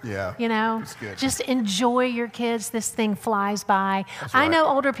little. Yeah, you know, that's good. Just enjoy your kids. This thing flies by. That's right. I know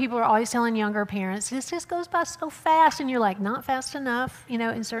older people are always telling younger parents, this just goes by so fast. And you're like, not fast enough, you know,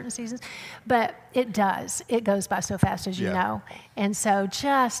 in certain seasons. But it does. It goes by so fast, as you know. And so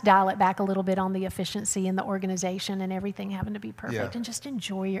just dial it back a little bit on the efficiency and the organization and everything having to be perfect, and just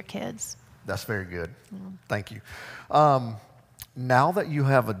enjoy your kids. That's very good. Thank you. Now that you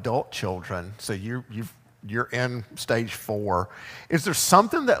have adult children, so you're in stage 4, is there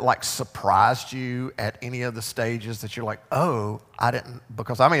something that like surprised you at any of the stages that you're like, oh, I didn't,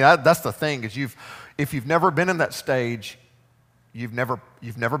 because I mean, that's the thing is if you've never been in that stage, you've never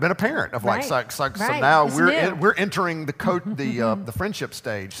been a parent of like, right. so Right. now It's we're entering the friendship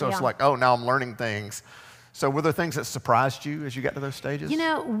stage. So it's like, oh, now I'm learning things. So were there things that surprised you as you got to those stages? You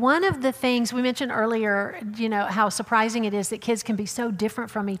know, one of the things we mentioned earlier, you know, how surprising it is that kids can be so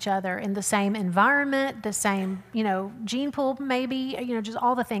different from each other in the same environment, the same, you know, gene pool maybe, you know, just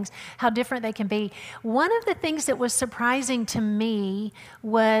all the things, how different they can be. One of the things that was surprising to me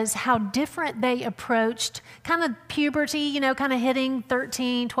was how different they approached kind of puberty, you know, kind of hitting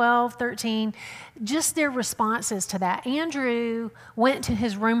 12, 13, just their responses to that. Andrew went to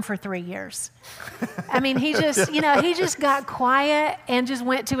his room for 3 years. I mean, he just, you know, he just got quiet and just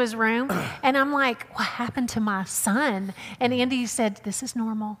went to his room. And I'm like, what happened to my son? And Andy said, this is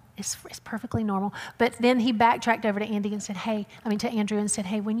normal. It's perfectly normal. But then he backtracked over to Andy and said, to Andrew and said,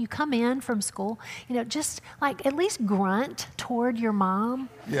 hey, when you come in from school, you know, just like at least grunt toward your mom.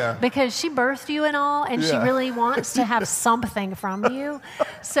 Yeah. Because she birthed you and all, and she really wants to have something from you.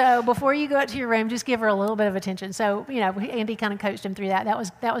 So before you go out to your room, just give her a little bit of attention. So, you know, Andy kind of coached him through that.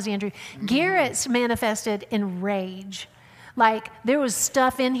 That was Andrew. Garrett's manifested in rage. Like there was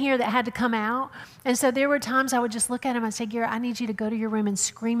stuff in here that had to come out. And so there were times I would just look at him and say, Garrett, I need you to go to your room and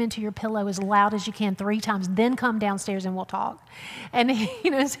scream into your pillow as loud as you can 3 times, then come downstairs and we'll talk. And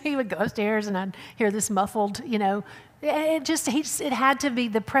so he would go upstairs and I'd hear this muffled, you know, it had to be,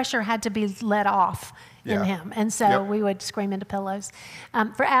 the pressure had to be let off in him. And so we would scream into pillows.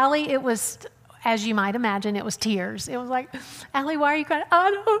 For Allie, it was, as you might imagine, it was tears. It was like, Allie, why are you crying?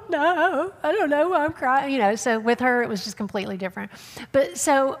 I don't know why I'm crying. You know, so with her, it was just completely different. But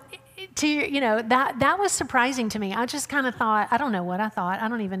so, that was surprising to me. I just kind of thought, I don't know what I thought. I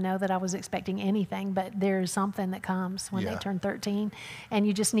don't even know that I was expecting anything, but there's something that comes when they turn 13, and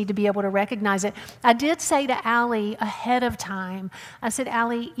you just need to be able to recognize it. I did say to Allie ahead of time, I said,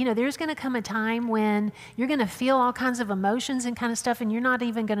 Allie, you know, there's going to come a time when you're going to feel all kinds of emotions and kind of stuff, and you're not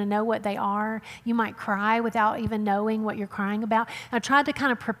even going to know what they are. You might cry without even knowing what you're crying about. I tried to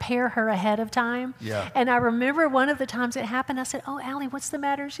kind of prepare her ahead of time. Yeah. And I remember one of the times it happened, I said, oh, Allie, what's the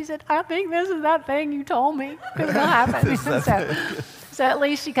matter? She said, I think this is that thing you told me was going to happen. So at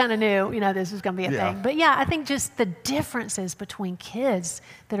least she kind of knew, you know, this was going to be a thing. But yeah, I think just the differences between kids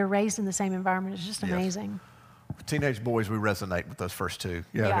that are raised in the same environment is just amazing. Teenage boys, we resonate with those first two.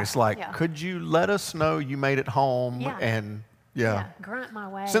 It's like, could you let us know you made it home? And grunt my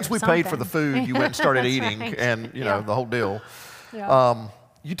way. Since we paid for the food, you went and started eating, right. and you know the whole deal. Yeah.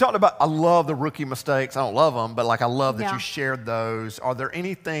 You talked about, I love the rookie mistakes. I don't love them, but like I love that you shared those. Are there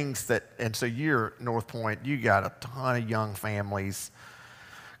any things that, and so you're at North Point, you got a ton of young families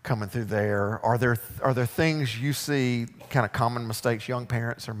coming through there. Are there things you see, kind of common mistakes young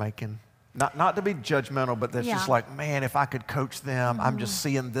parents are making? Not to be judgmental, but that's just like, man, if I could coach them, I'm just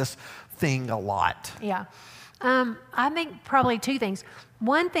seeing this thing a lot. Yeah. I think probably 2 things.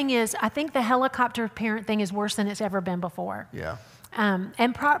 One thing is, I think the helicopter parent thing is worse than it's ever been before. Yeah.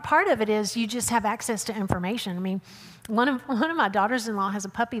 And part of it is you just have access to information. I mean, one of my daughters-in-law has a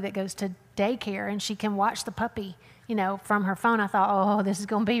puppy that goes to daycare, and she can watch the puppy, you know, from her phone. I thought, oh, this is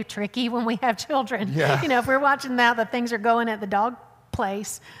going to be tricky when we have children. Yeah. You know, if we're watching now that things are going at the dog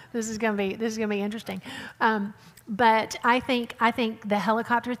place, this is going to be interesting. But I think the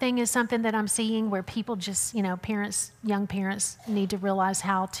helicopter thing is something that I'm seeing where people just, you know, young parents need to realize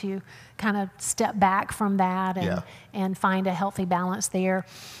how to kind of step back from that and find a healthy balance there.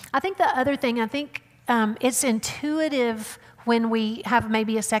 I think the other thing, it's intuitive when we have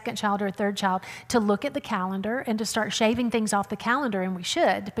maybe a second child or a third child to look at the calendar and to start shaving things off the calendar, and we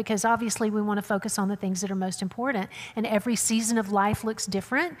should, because obviously we want to focus on the things that are most important. And every season of life looks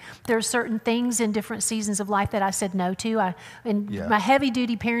different. There are certain things in different seasons of life that I said no to. In my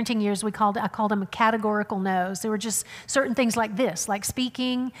heavy-duty parenting years, I called them categorical no's. There were just certain things like this, like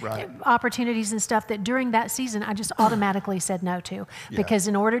speaking, opportunities and stuff that during that season I just automatically said no to, because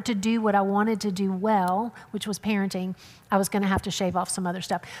in order to do what I wanted to do well, which was parenting, I was going to have to shave off some other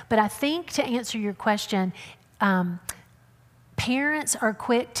stuff. But I think, to answer your question, parents are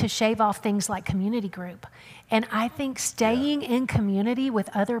quick to shave off things like community group. And I think staying in community with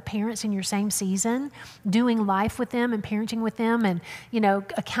other parents in your same season, doing life with them and parenting with them, and,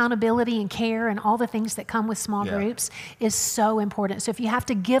 accountability and care and all the things that come with small groups is so important. So if you have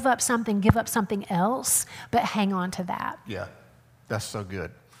to give up something else, but hang on to that. Yeah, that's so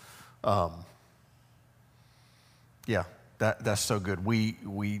good. That's so good. We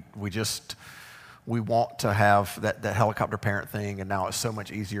want to have that helicopter parent thing, and now it's so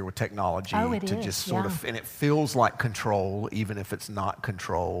much easier with technology to just sort of, and it feels like control, even if it's not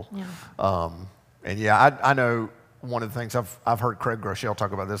control. Yeah. I know one of the things I've heard Craig Groeschel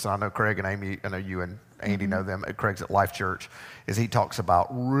talk about this, and I know Craig and Amy, I know you and Andy know them. Craig's at Life Church, is he talks about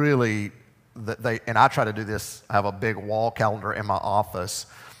really that and I try to do this. I have a big wall calendar in my office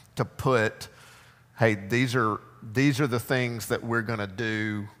to put, hey, these are the things that we're going to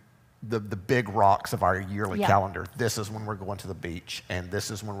do. The big rocks of our yearly calendar. This is when we're going to the beach, and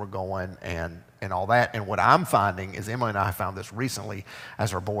this is when we're going, and all that. And what I'm finding is, Emily and I found this recently,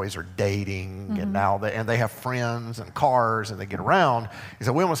 as our boys are dating, and now they have friends and cars, and they get around, is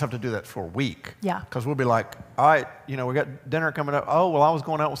that we almost have to do that for a week. Yeah. Because we'll be like, all right, we got dinner coming up. Oh, well, I was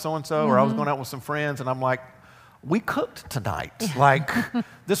going out with so-and-so, or I was going out with some friends, and I'm like, we cooked tonight. Like,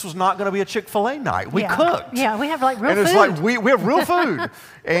 this was not going to be a Chick-fil-A night. We cooked. Yeah, we have like real food. And it's like, we have real food.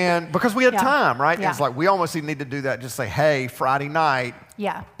 And because we had time, right? Yeah. It's like, we almost need to do that. Just say, hey, Friday night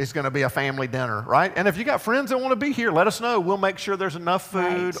is going to be a family dinner, right? And if you got friends that want to be here, let us know. We'll make sure there's enough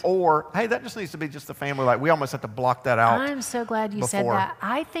food. Right. Or, hey, that just needs to be just the family. Like, we almost have to block that out. I'm so glad you said that.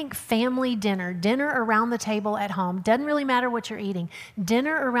 I think family dinner around the table at home, doesn't really matter what you're eating.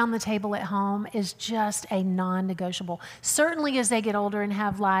 Dinner around the table at home is just a non-negotiable. Certainly as they get older and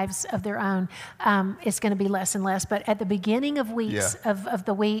have lives of their own, it's going to be less and less. But at the beginning of weeks of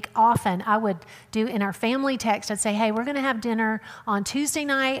the week, often I would do in our family text, I'd say, hey, we're going to have dinner on Tuesday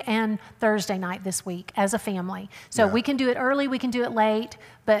night and Thursday night this week as a family. So we can do it early, we can do it late,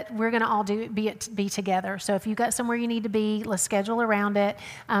 but we're going to all be together. So if you got somewhere you need to be, let's schedule around it.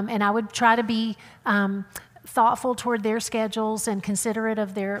 And I would try to be thoughtful toward their schedules and considerate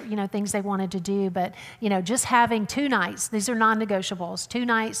of their, things they wanted to do. But, just having 2 nights, these are non-negotiables, 2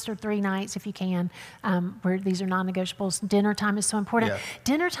 nights or 3 nights if you can, where these are non-negotiables. Dinner time is so important.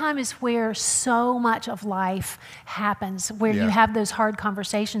 Dinner time is where so much of life happens, where you have those hard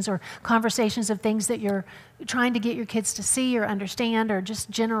conversations or conversations of things that you're trying to get your kids to see or understand, or just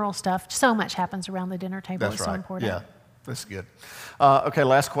general stuff. So much happens around the dinner table. It's so important. Yeah. That's good. Okay,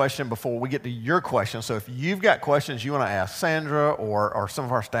 last question before we get to your questions. So if you've got questions you want to ask Sandra or some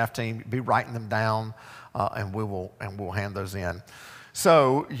of our staff team, be writing them down, and we'll hand those in.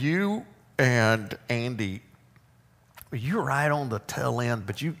 So you and Andy, you're right on the tail end,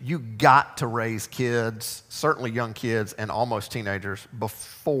 but you got to raise kids, certainly young kids and almost teenagers,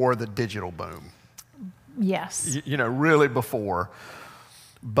 before the digital boom. Yes. Really before.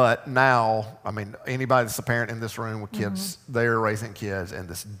 But now, anybody that's a parent in this room with kids, they're raising kids in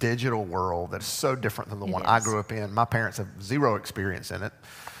this digital world that's so different than the one I grew up in. My parents have zero experience in it.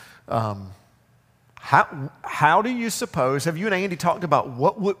 How do you suppose, have you and Andy talked about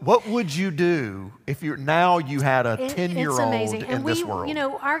what would you do if you had a 10-year-old in this world?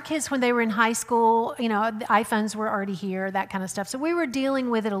 Our kids, when they were in high school, the iPhones were already here, that kind of stuff. So we were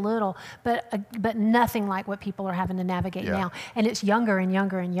dealing with it a little, but nothing like what people are having to navigate now. And it's younger and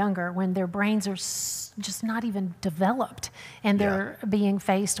younger and younger when their brains are just not even developed, and they're being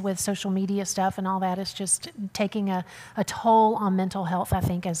faced with social media stuff and all that. It's just taking a toll on mental health, I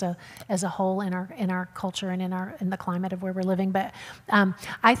think, as a whole in our culture and in the climate of where we're living. But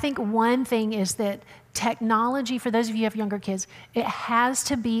I think one thing is that technology, for those of you who have younger kids, it has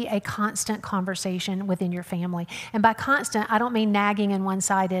to be a constant conversation within your family. And by constant, I don't mean nagging and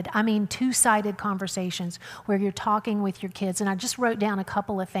one-sided. I mean two-sided conversations where you're talking with your kids. And I just wrote down a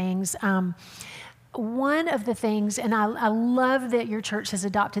couple of things. one of the things, and I love that your church has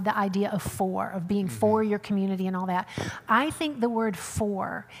adopted the idea of for, of being for your community and all that. I think the word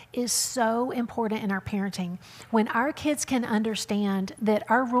for is so important in our parenting. When our kids can understand that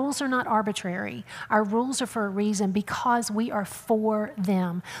our rules are not arbitrary, our rules are for a reason because we are for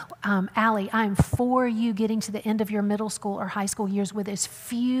them. Allie, I'm for you getting to the end of your middle school or high school years with as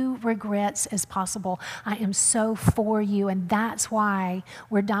few regrets as possible. I am so for you, and that's why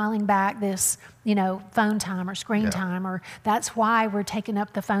we're dialing back this, phone time or screen time, or that's why we're taking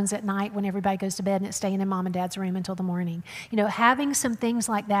up the phones at night when everybody goes to bed and it's staying in mom and dad's room until the morning. Having some things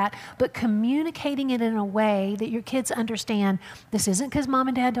like that, but communicating it in a way that your kids understand this isn't because mom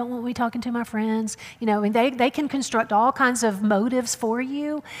and dad don't want me talking to my friends, and they can construct all kinds of motives for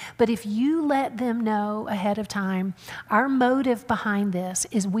you, but if you let them know ahead of time, our motive behind this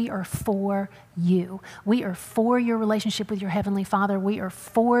is we are for you. We are for your relationship with your Heavenly Father. We are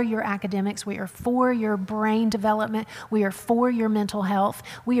for your academics. We are for your brain development. We are for your mental health.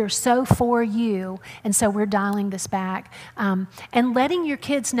 We are so for you. And so we're dialing this back and letting your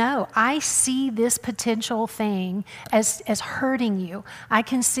kids know, I see this potential thing as hurting you. I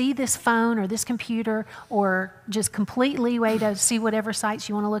can see this phone or this computer or just complete leeway to see whatever sites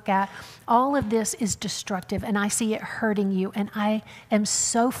you want to look at. All of this is destructive, and I see it hurting you, and I am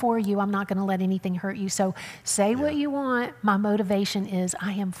so for you. I'm not going to let anything hurt you. So say what you want. My motivation is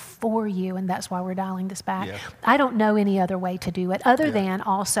I am for you, and that's why we're dialing this back. Yeah. I don't know any other way to do it other than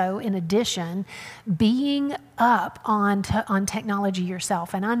also, in addition, being up on technology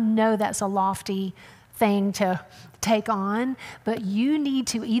yourself. And I know that's a lofty thing to take on, but you need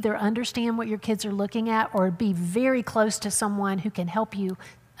to either understand what your kids are looking at or be very close to someone who can help you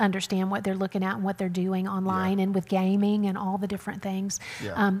understand what they're looking at and what they're doing online and with gaming and all the different things.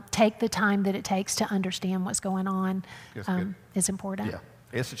 Take the time that it takes to understand what's going on is important. Yeah,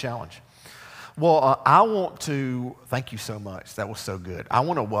 it's a challenge. Well, I want to thank you so much. That was so good. I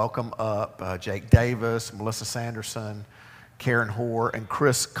want to welcome up Jake Davis, Melissa Sanderson, Karen Hoare, and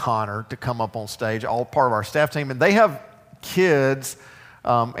Chris Connor to come up on stage, all part of our staff team. And they have kids,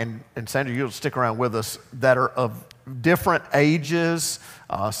 and Sandra, you'll stick around with us, that are of different ages,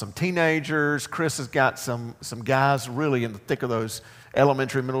 some teenagers. Chris has got some guys really in the thick of those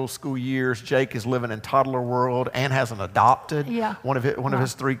elementary, middle school years. Jake is living in toddler world and has an adopted one of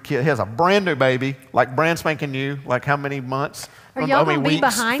his 3 kids. He has a brand new baby, like brand spanking new. Like how many months? Are y'all gonna be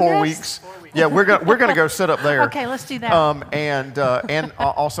behind 4 us? weeks. Yeah, we're gonna go sit up there. Okay, let's do that. And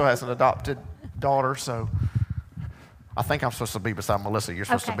also has an adopted daughter. So I think I'm supposed to be beside Melissa. You're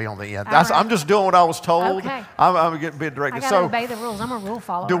supposed to be on the end. I'm just doing what I was told. Okay. I'm getting being directed. I gotta obey the rules. I'm a rule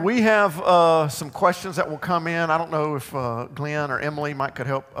follower. Do we have some questions that will come in? I don't know if Glenn or Emily could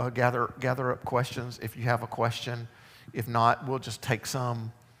help gather up questions if you have a question. If not, we'll just take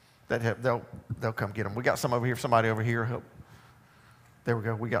some that they'll come get them. We got some over here. Somebody over here. There we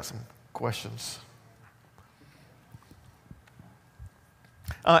go. We got some questions.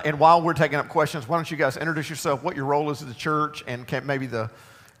 And while we're taking up questions, why don't you guys introduce yourself, what your role is at the church, and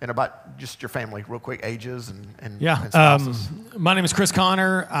about just your family, real quick, ages and spouses. My name is Chris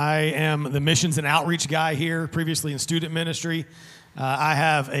Connor. I am the missions and outreach guy here, previously in student ministry. I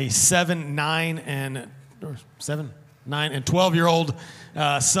have a 7, 9, and 12-year-old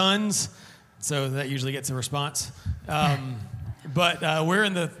sons, so that usually gets a response. But we're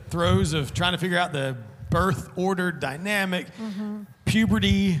in the throes of trying to figure out the birth order dynamic,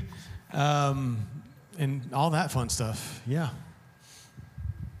 puberty, and all that fun stuff. Yeah.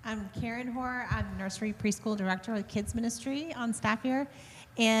 I'm Karen Hoare. I'm nursery preschool director with kids ministry on staff here.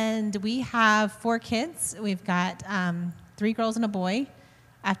 And we have 4 kids. We've got 3 girls and a boy.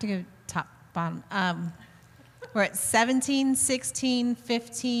 I have to go top, bottom. We're at 17, 16,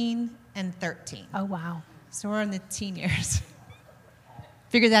 15, and 13. Oh, wow. So we're in the teen years.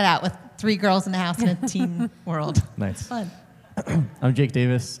 Figure that out with 3 girls in the house in a teen world. Nice. Fun. I'm Jake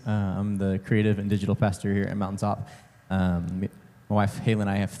Davis. I'm the creative and digital pastor here at Mountaintop. My wife, Haley, and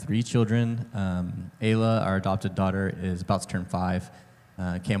I have 3 children. Ayla, our adopted daughter, is about to turn 5.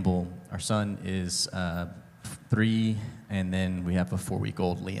 Campbell, our son, is 3. And then we have a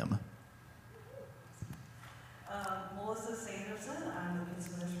 4-week-old Liam. Melissa Sanderson. I'm the kids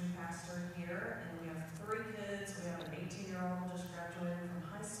ministry pastor here. And we have 3 kids. We have an 18-year-old just graduated from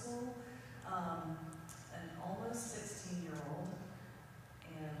high school. An almost 16-year-old.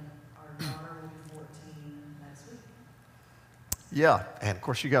 And our daughter will be 14 next week. Yeah, and of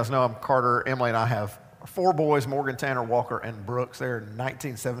course you guys know I'm Carter. Emily and I have 4 boys, Morgan, Tanner, Walker, and Brooks. They're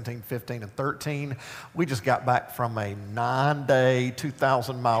 19, 17, 15, and 13. We just got back from a 9-day,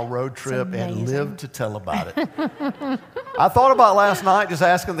 2,000-mile road trip and lived to tell about it. I thought about last night just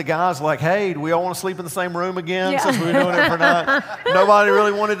asking the guys, like, hey, do we all want to sleep in the same room again since we were doing it for night? Nobody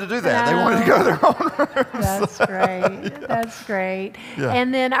really wanted to do that. No. They wanted to go to their own rooms. That's great. That's great. Yeah.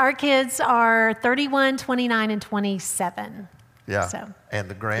 And then our kids are 31, 29, and 27. Yeah. So, and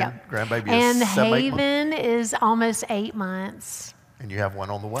the yep. grandbaby and is 7, 8 months. Haven is almost 8 months. And you have one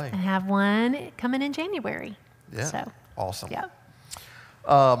on the way. I have one coming in January. Yeah. So, Awesome. yeah.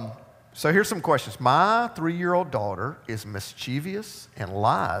 So here's some questions. My 3-year-old daughter is mischievous and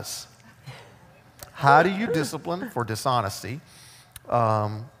lies. How do you discipline for dishonesty?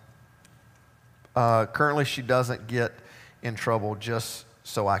 Currently, she doesn't get in trouble just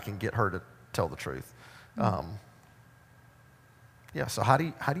so I can get her to tell the truth. Yeah. So how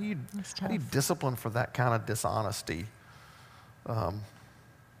do you discipline for that kind of dishonesty? Any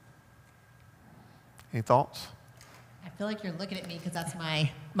thoughts? I feel like you're looking at me because that's my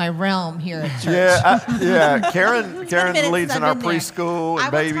realm here at church. Yeah. Karen leads in our been there. preschool and I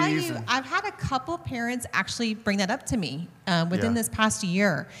will babies. tell you, I've had a couple parents actually bring that up to me within Yeah. this past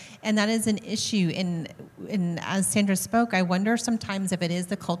year, and that is an issue. And as Sandra spoke, I wonder sometimes if it is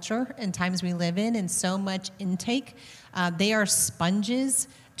the culture and times we live in, and so much intake. They are sponges,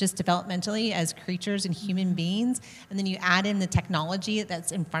 just developmentally as creatures and human beings, and then you add in the technology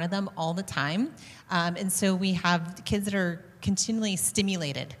that's in front of them all the time, and so we have kids that are continually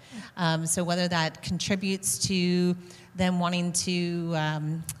stimulated. So whether that contributes to them wanting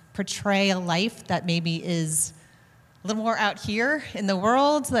to portray a life that maybe is a little more out here in the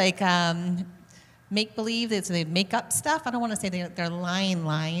world, like make believe, they make up stuff. I don't want to say they're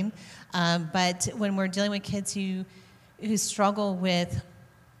lying, but when we're dealing with kids who struggle with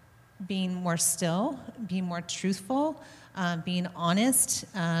being more still, being more truthful, being honest,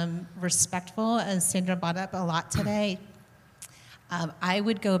 respectful, as Sandra brought up a lot today. I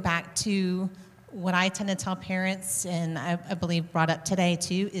would go back to what I tend to tell parents, and I believe brought up today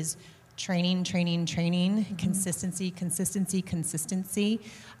too, is training, consistency.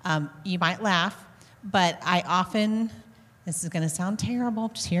 You might laugh, but I often, this is going to sound terrible,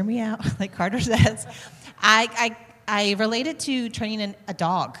 just hear me out, like Carter says, I relate it to training a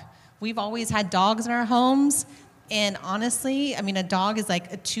dog. We've always had dogs in our homes, and honestly, I mean, a dog is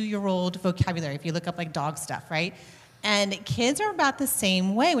like a 2-year-old vocabulary if you look up like dog stuff, right? And kids are about the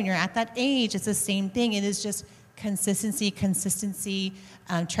same way. When you're at that age, it's the same thing. It is just consistency,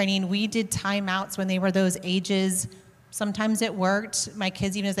 training. We did timeouts when they were those ages. Sometimes it worked. My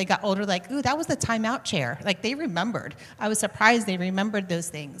kids, even as they got older, like, ooh, that was the timeout chair. Like, they remembered. I was surprised they remembered those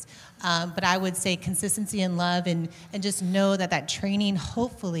things. But I would say consistency and love, and just know that training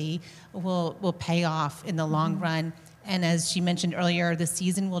hopefully will pay off in the long run. And as she mentioned earlier, the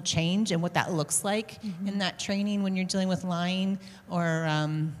season will change and what that looks like in that training when you're dealing with lying or,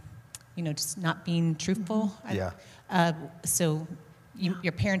 just not being truthful. Yeah. So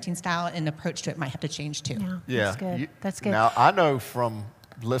your parenting style and approach to it might have to change too. Yeah. That's good. That's good. Now, I know from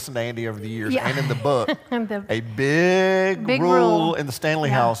listening to Andy over the years Yeah. and in the book, The a big rule in the Stanley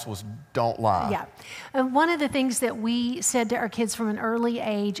Yeah. house was don't lie. Yeah. And one of the things that we said to our kids from an early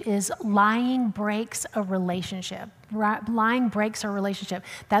age is lying breaks a relationship. Right? Lying breaks a relationship.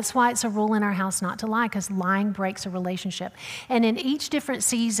 That's why it's a rule in our house not to lie, because lying breaks a relationship. And in each different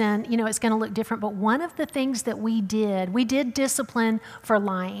season, it's going to look different. But one of the things that we did discipline for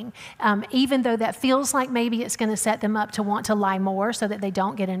lying, even though that feels like maybe it's going to set them up to want to lie more so that they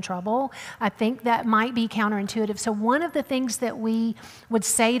don't get in trouble. I think that might be counterintuitive. So one of the things that we would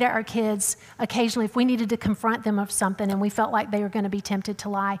say to our kids occasionally, if we needed to confront them of something and we felt like they were going to be tempted to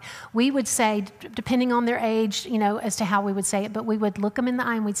lie, we would say, depending on their age, as to how we would say it, but we would look them in the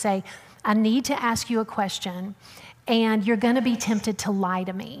eye and we'd say, I need to ask you a question, and you're going to be tempted to lie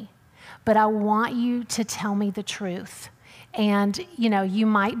to me, but I want you to tell me the truth. And, you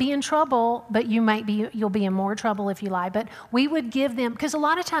might be in trouble, but you'll be in more trouble if you lie. But we would give them, because a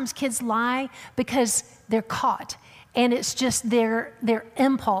lot of times kids lie because they're caught. And it's just their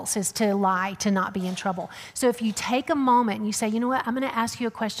impulse is to lie, to not be in trouble. So if you take a moment and you say, you know what, I'm going to ask you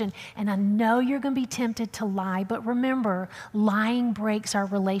a question, and I know you're going to be tempted to lie, but remember, lying breaks our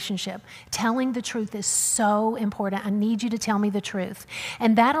relationship. Telling the truth is so important. I need you to tell me the truth.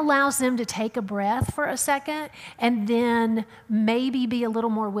 And that allows them to take a breath for a second and then maybe be a little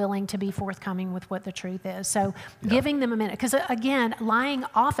more willing to be forthcoming with what the truth is. So giving them a minute. Because again, lying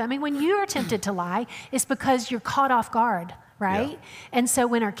often, when you are tempted to lie, it's because you're caught off guard right? Yeah. And so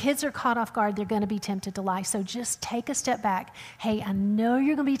when our kids are caught off guard, they're going to be tempted to lie. So just take a step back. Hey, I know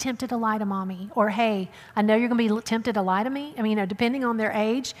you're going to be tempted to lie to mommy. Or, hey, I know you're going to be tempted to lie to me. I mean, depending on their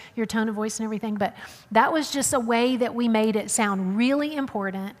age, your tone of voice and everything. But that was just a way that we made it sound really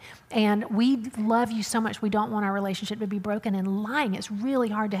important. And we love you so much. We don't want our relationship to be broken. And lying, it's really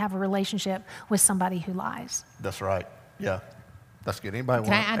hard to have a relationship with somebody who lies. That's right. Yeah. That's good. Anybody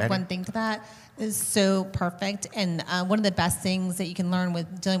Can I want add one thing to that? Is so perfect. And one of the best things that you can learn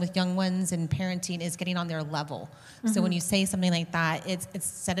with dealing with young ones and parenting is getting on their level. So when you say something like that, it's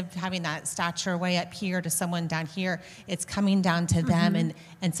instead of having that stature way up here to someone down here, it's coming down to them.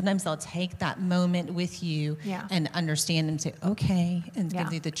 And sometimes they'll take that moment with you and understand and say, okay, and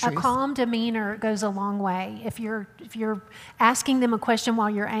give you the truth. A calm demeanor goes a long way. If you're asking them a question while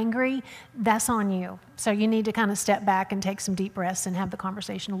you're angry, that's on you. So you need to kind of step back and take some deep breaths and have the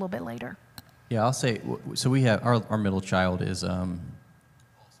conversation a little bit later. Yeah, I'll say, so we have, our middle child is,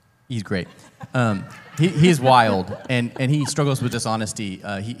 he's great. He is wild, and he struggles with dishonesty.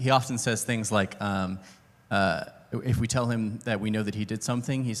 He often says things like, if we tell him that we know that he did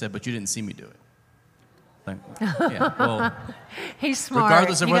something, he said, but you didn't see me do it. Like, yeah, well, he's smart.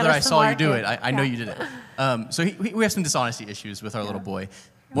 Regardless of You whether got a I saw you smart do kid. it, I know you did it. So we have some dishonesty issues with our little boy.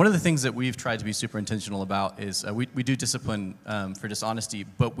 One of the things that we've tried to be super intentional about is we do discipline for dishonesty,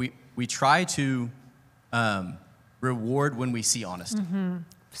 but we try to reward when we see honesty.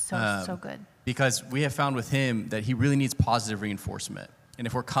 So good. Because we have found with him that he really needs positive reinforcement. And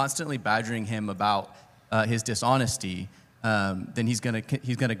if we're constantly badgering him about his dishonesty, then he's gonna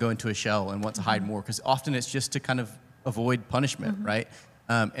go into a shell and want to hide more, because often it's just to kind of avoid punishment, right?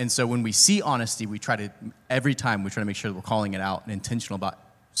 And so when we see honesty, every time we try to make sure that we're calling it out and intentional about,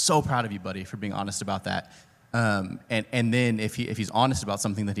 so proud of you, buddy, for being honest about that. And then if he's honest about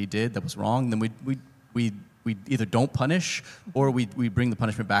something that he did that was wrong, then we either don't punish or we bring the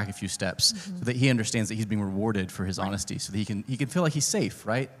punishment back a few steps so that he understands that he's being rewarded for his honesty, so that he can feel like he's safe,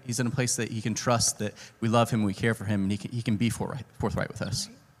 right? He's in a place that he can trust that we love him, we care for him, and he can be forthright with us.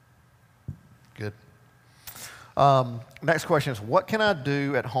 Good. Next question is, what can I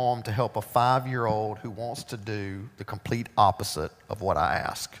do at home to help a 5-year-old who wants to do the complete opposite of what I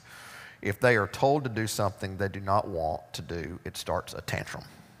ask? If they are told to do something they do not want to do, it starts a tantrum.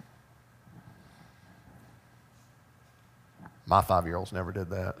 My 5-year-olds never did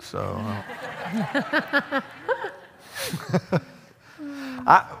that, so.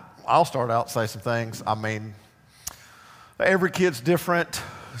 I'll start out and say some things. I mean, every kid's different,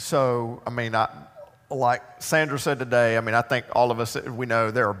 so, I mean, like Sandra said today, I mean, I think all of us, we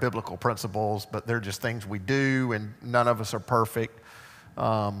know there are biblical principles, but they're just things we do, and none of us are perfect.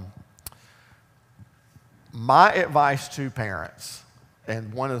 My advice to parents,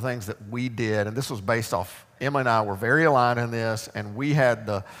 and one of the things that we did, and this was based off, Emily and I were very aligned in this, and we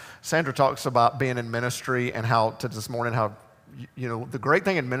had Sandra talks about being in ministry and how, to this morning, how, you know, the great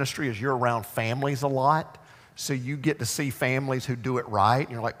thing in ministry is you're around families a lot. So you get to see families who do it right.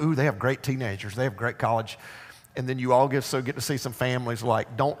 And you're like, ooh, they have great teenagers. They have great college. And then you all get to see some families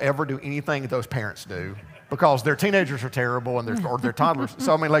like, don't ever do anything those parents do because their teenagers are terrible or their toddlers.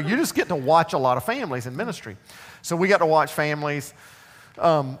 So, I mean, like, you just get to watch a lot of families in ministry. So we got to watch families.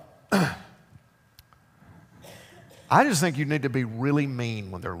 I just think you need to be really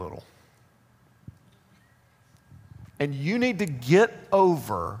mean when they're little. And you need to get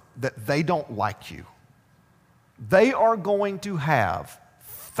over that they don't like you. They are going to have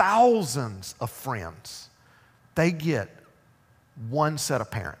thousands of friends. They get one set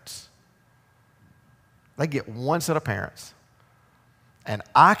of parents. They get one set of parents. And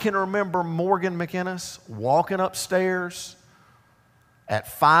I can remember Morgan McInnes walking upstairs at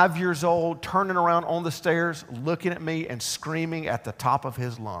 5 years old, turning around on the stairs, looking at me and screaming at the top of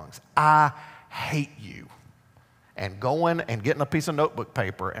his lungs, I hate you. And going and getting a piece of notebook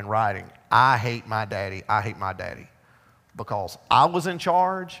paper and writing, I hate my daddy, I hate my daddy. Because I was in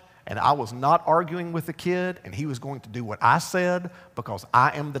charge and I was not arguing with the kid and he was going to do what I said because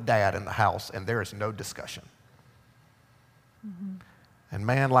I am the dad in the house and there is no discussion. And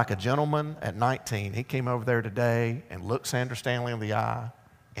man, like a gentleman at 19, he came over there today and looked Sandra Stanley in the eye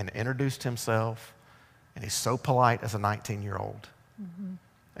and introduced himself, and he's so polite as a 19-year-old.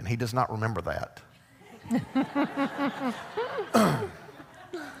 And he does not remember that.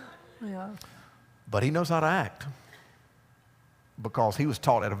 But he knows how to act because he was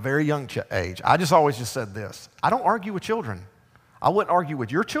taught at a very young age. I just always just said this, I don't argue with children. I wouldn't argue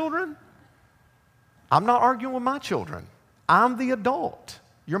with your children. I'm not arguing with my children. I'm the adult.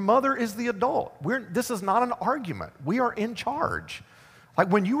 Your mother is the adult. This is not an argument. We are in charge. Like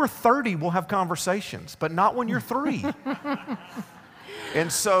when you are 30, we'll have conversations, but not when you're 3.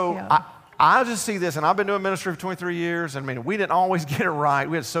 And so I just see this, and I've been doing ministry for 23 years. And I mean, we didn't always get it right.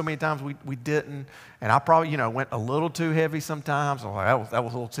 We had so many times we didn't. And I probably, went a little too heavy sometimes. I was like, that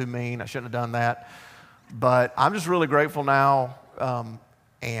was a little too mean. I shouldn't have done that. But I'm just really grateful now.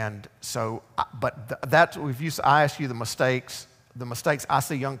 And so, that's, I ask you the mistakes I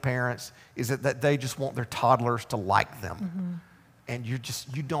see young parents is that they just want their toddlers to like them. Mm-hmm. And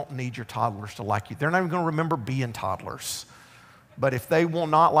you don't need your toddlers to like you. They're not even going to remember being toddlers. But if they will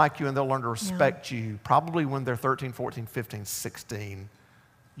not like you and they'll learn to respect you, probably when they're 13, 14, 15, 16,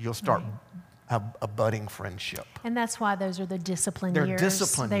 you'll start a budding friendship. And that's why those are the discipline years. They're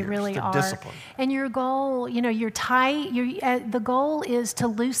discipline years. They really They're are. discipline. And your goal, you're tight. The goal is to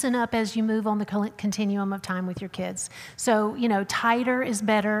loosen up as you move on the continuum of time with your kids. So, tighter is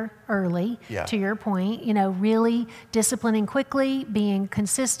better early, to your point. Really disciplining quickly, being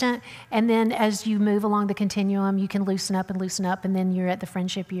consistent. And then as you move along the continuum, you can loosen up, and then you're at the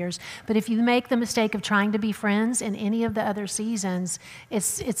friendship years. But if you make the mistake of trying to be friends in any of the other seasons,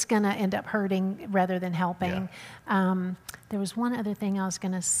 it's going to end up hurting rather than helping. There was one other thing I was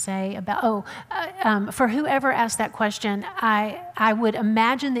going to say about, for whoever asked that question, I would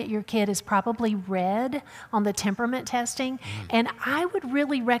imagine that your kid is probably read on the temperament testing. And I would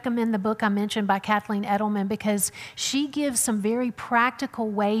really recommend the book I mentioned by Kathleen Edelman because she gives some very practical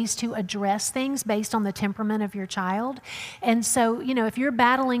ways to address things based on the temperament of your child. And so, if you're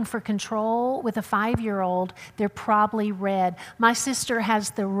battling for control with a 5-year-old, they're probably red. My sister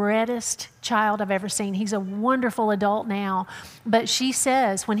has the reddest child I've ever seen. He's a wonderful adult now. But she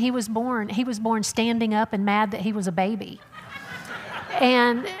says when he was born standing up and mad that he was a baby.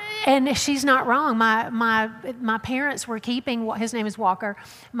 And she's not wrong. My parents were keeping, his name is Walker.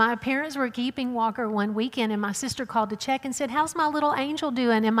 My parents were keeping Walker one weekend, and my sister called to check and said, "How's my little angel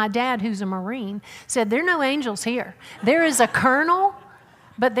doing?" And my dad, who's a Marine, said, "There are no angels here. There is a colonel,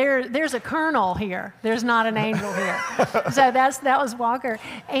 but there's a colonel here. There's not an angel here." So that was Walker.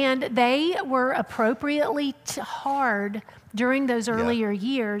 And they were appropriately hard during those earlier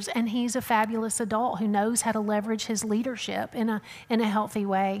years, and he's a fabulous adult who knows how to leverage his leadership in a healthy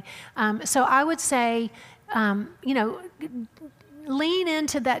way. So I would say, lean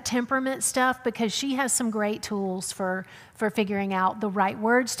into that temperament stuff because she has some great tools for figuring out the right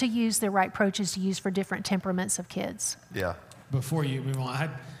words to use, the right approaches to use for different temperaments of kids. Yeah. Before you move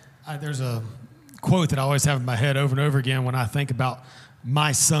on, there's a quote that I always have in my head over and over again when I think about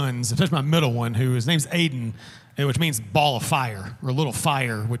my sons, especially my middle one, his name's Aiden, which means ball of fire, or little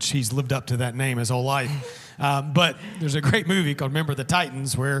fire, which he's lived up to that name his whole life. But there's a great movie called Remember the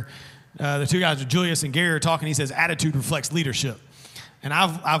Titans where the two guys, Julius and Gary, are talking. He says, attitude reflects leadership. And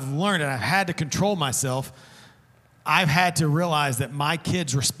I've learned, and I've had to control myself. I've had to realize that my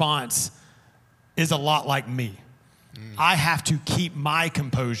kid's response is a lot like me. I have to keep my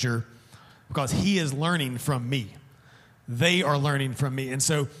composure because he is learning from me. They are learning from me. And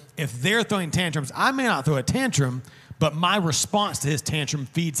so if they're throwing tantrums, I may not throw a tantrum, but my response to his tantrum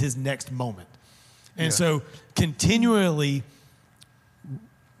feeds his next moment. And so continually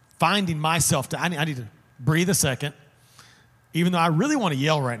finding myself, I need to breathe a second, even though I really want to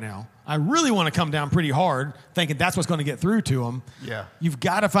yell right now. I really want to come down pretty hard, thinking that's what's going to get through to them. Yeah. You've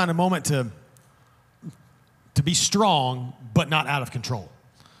got to find a moment to be strong, but not out of control.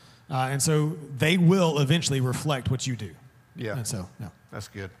 And so they will eventually reflect what you do. Yeah. And so, that's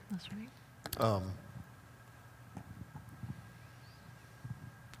good. That's right.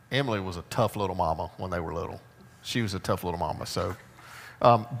 Emily was a tough little mama when they were little. She was a tough little mama. So,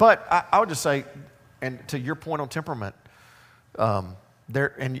 but I would just say, and to your point on temperament, and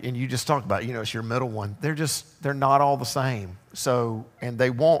you just talked about, it's your middle one. They're not all the same. So, and they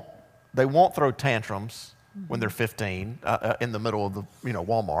won't throw tantrums when they're 15 in the middle of the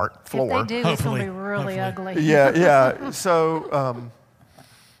Walmart floor. If they do, it's going to be really ugly. Yeah. So,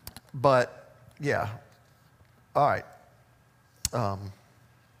 but yeah. All right.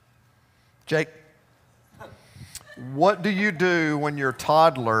 Jake, what do you do when your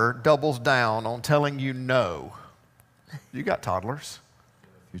toddler doubles down on telling you no? You got toddlers.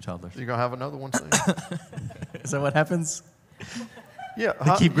 A few toddlers. You gonna have another one soon? Is that what happens? Yeah,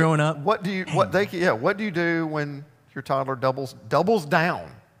 they keep growing up. What do you do when your toddler doubles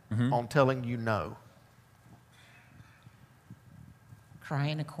down on telling you no? Cry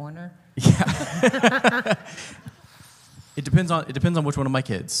in a corner. Yeah. It depends on which one of my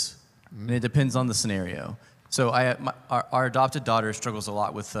kids, and it depends on the scenario. So our adopted daughter struggles a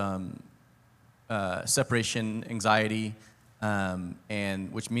lot with separation anxiety,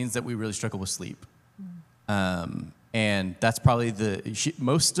 and which means that we really struggle with sleep. And that's probably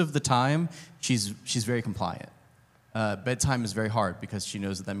most of the time, she's very compliant. Bedtime is very hard because she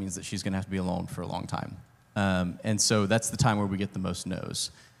knows that means that she's going to have to be alone for a long time. And so that's the time where we get the most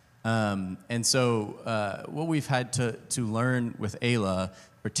no's. And so what we've had to learn with Ayla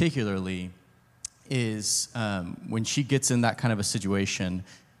particularly is when she gets in that kind of a situation,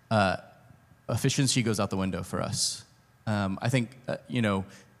 efficiency goes out the window for us. I think,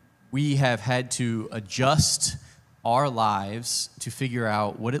 we have had to adjust our lives to figure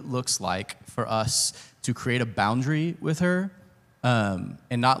out what it looks like for us to create a boundary with her and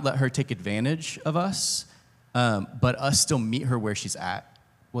not let her take advantage of us, but us still meet her where she's at,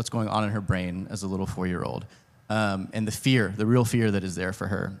 what's going on in her brain as a little 4-year-old, and the real fear that is there for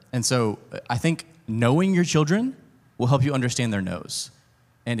her. And so I think knowing your children will help you understand their no's.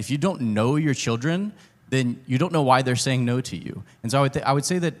 And if you don't know your children, then you don't know why they're saying no to you. And so I would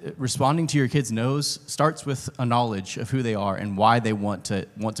say that responding to your kids' no's starts with a knowledge of who they are and why they want to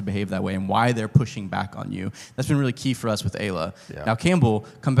behave that way and why they're pushing back on you. That's been really key for us with Ayla. Yeah. Now Campbell,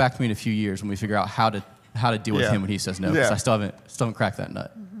 come back to me in a few years when we figure out how to deal with him when he says no, because I still haven't cracked that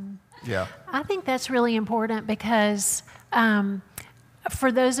nut. Mm-hmm. Yeah. I think that's really important because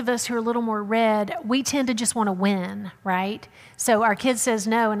for those of us who are a little more red, we tend to just want to win, right? So our kid says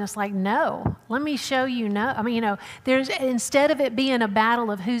no, and it's like, no, let me show you no. I mean, there's, instead of it being a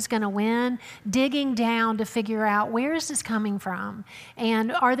battle of who's going to win, digging down to figure out where is this coming from?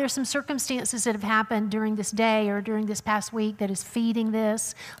 And are there some circumstances that have happened during this day or during this past week that is feeding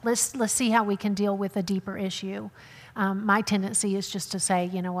this? Let's see how we can deal with a deeper issue. My tendency is just to say,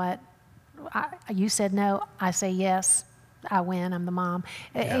 you know what, you said no, I say yes. I win, I'm the mom.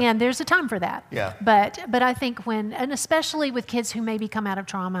 Yeah. And there's a time for that. Yeah. But I think and especially with kids who maybe come out of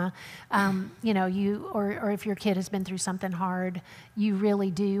trauma, or if your kid has been through something hard, you really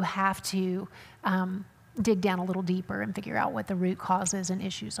do have to dig down a little deeper and figure out what the root causes and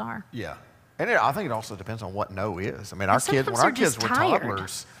issues are. Yeah. And I think it also depends on what no is. I mean, when our kids were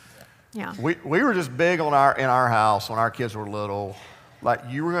toddlers, we were just big in our house when our kids were little. Like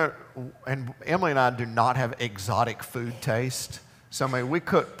and Emily and I do not have exotic food taste. So, I mean, we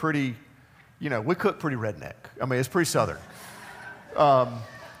cook pretty redneck. I mean, it's pretty Southern.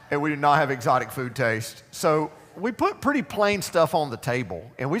 And we do not have exotic food taste. So we put pretty plain stuff on the table.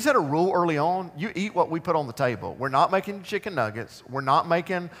 And we set a rule early on, you eat what we put on the table. We're not making chicken nuggets. We don't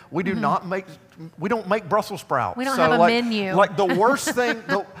make Brussels sprouts. We don't have a menu. Like the worst thing,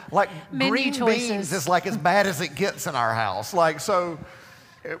 green choices. Beans is like as bad as it gets in our house. So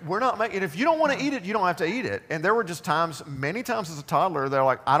we're not making, if you don't want to eat it, you don't have to eat it. And there were just many times as a toddler, they're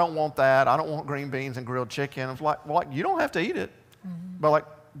like, I don't want that. I don't want green beans and grilled chicken. It's like, you don't have to eat it. Mm-hmm.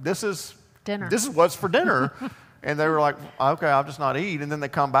 But this is dinner. This is what's for dinner. And they were like, okay, I'll just not eat. And then they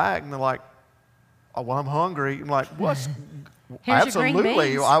come back and they're like, oh, well, I'm hungry. I'm like,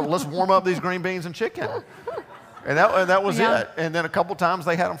 absolutely. Let's warm up these green beans and chicken. And that was it. And then a couple times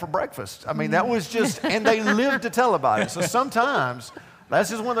they had them for breakfast. I mean, that was just, and they lived to tell about it. So sometimes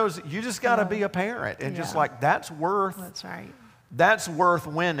that's just one of those, you just got to be a parent. And just like, that's worth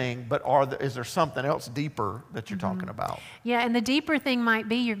winning, but is there something else deeper that you're talking about? Yeah, and the deeper thing might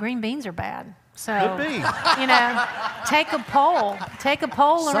be your green beans are bad. So, could be. Take a poll. Take a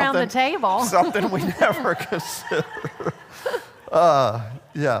poll around the table. Something we never consider.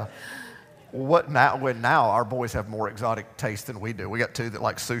 Yeah. Now our boys have more exotic taste than we do. We got two that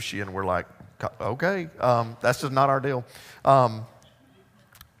like sushi, and we're like, okay, that's just not our deal.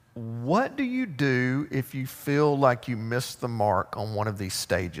 What do you do if you feel like you missed the mark on one of these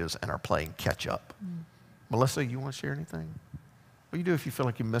stages and are playing catch up? Melissa, you want to share anything? What do you do if you feel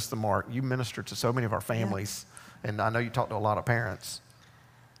like you missed the mark? You minister to so many of our families, and I know you talk to a lot of parents.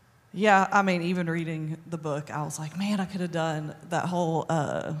 Yeah, I mean, even reading the book, I was like, man, I could have done that whole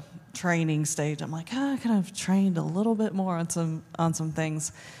training stage. I'm like, I could have trained a little bit more on some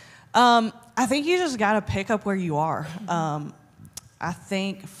things. I think you just got to pick up where you are. I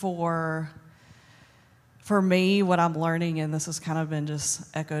think for me, what I'm learning, and this has kind of been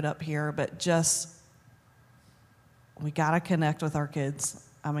just echoed up here, but we got to connect with our kids.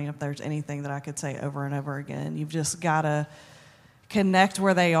 I mean, if there's anything that I could say over and over again, you've just got to connect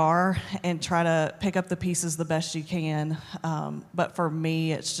where they are and try to pick up the pieces the best you can. But for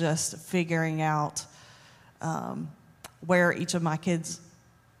me, it's just figuring out where each of my kids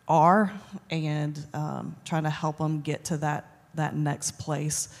are and trying to help them get to that next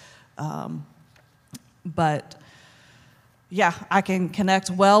place. But yeah, I can connect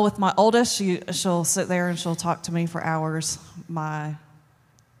well with my oldest. She'll sit there and she'll talk to me for hours. My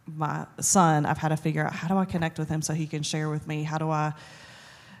son, I've had to figure out, how do I connect with him so he can share with me? How do I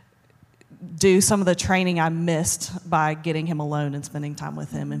do some of the training I missed by getting him alone and spending time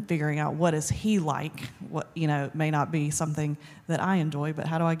with him and figuring out what is he like. What, it may not be something that I enjoy, but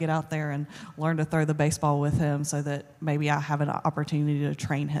how do I get out there and learn to throw the baseball with him so that maybe I have an opportunity to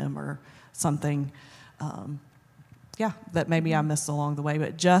train him or something, that maybe I missed along the way.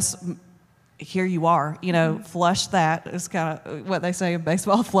 But just here you are, flush that is kind of what they say in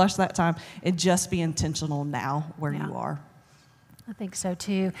baseball, flush that time, and just be intentional now where you are. I think so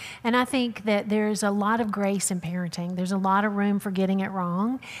too. And I think that there's a lot of grace in parenting. There's a lot of room for getting it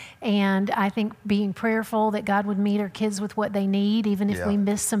wrong. And I think being prayerful that God would meet our kids with what they need, even if we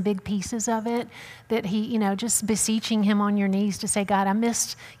miss some big pieces of it, that he, just beseeching him on your knees to say, God, I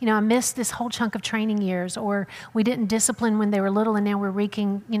missed this whole chunk of training years, or we didn't discipline when they were little and now we're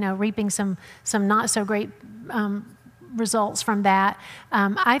reaping some not so great results from that.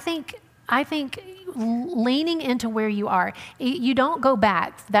 I think leaning into where you are. You don't go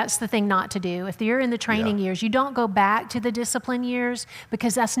back. That's the thing not to do. If you're in the training years, you don't go back to the discipline years,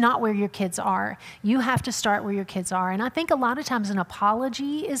 because that's not where your kids are. You have to start where your kids are. And I think a lot of times an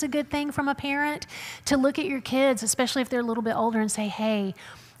apology is a good thing from a parent, to look at your kids, especially if they're a little bit older, and say, hey,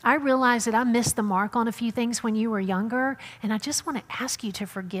 I realize that I missed the mark on a few things when you were younger, and I just want to ask you to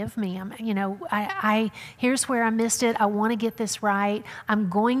forgive me. Here's where I missed it. I want to get this right. I'm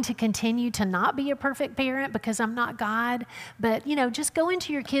going to continue to not be a perfect parent because I'm not God, but, just go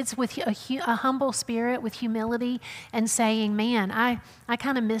into your kids with a humble spirit, with humility, and saying, man, I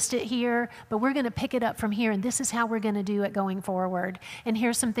kind of missed it here, but we're going to pick it up from here, and this is how we're going to do it going forward. And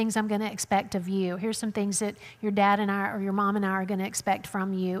here's some things I'm going to expect of you. Here's some things that your dad and I or your mom and I are going to expect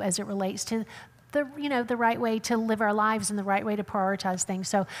from you as it relates to the right way to live our lives and the right way to prioritize things.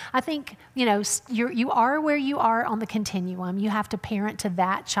 So I think, you are where you are on the continuum. You have to parent to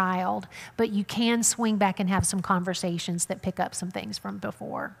that child, but you can swing back and have some conversations that pick up some things from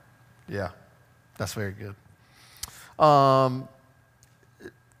before. Yeah, that's very good.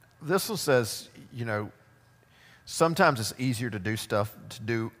 This one says, sometimes it's easier to do stuff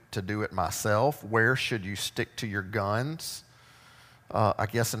to do it myself. Where should you stick to your guns? I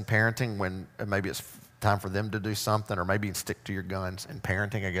guess in parenting, when maybe it's time for them to do something, or maybe stick to your guns in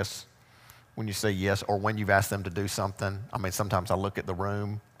parenting, I guess, when you say yes, or when you've asked them to do something. I mean, sometimes I look at the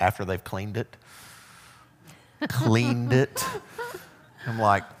room after they've cleaned it. I'm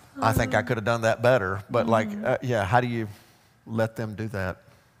like, I think I could have done that better. But how do you let them do that?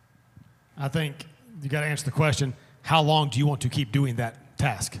 I think you got to answer the question, how long do you want to keep doing that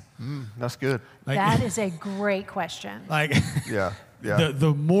task? That's good. That is a great question.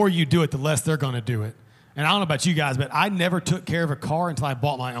 The more you do it, the less they're going to do it. And I don't know about you guys, but I never took care of a car until I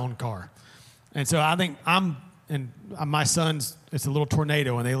bought my own car. And so I think my son's, it's a little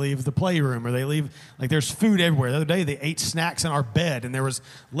tornado, and they leave the playroom, or they leave, there's food everywhere. The other day they ate snacks in our bed, and there was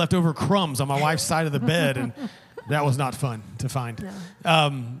leftover crumbs on my wife's side of the bed, and that was not fun to find. No.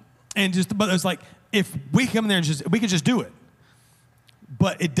 But it was if we come in there and we could just do it,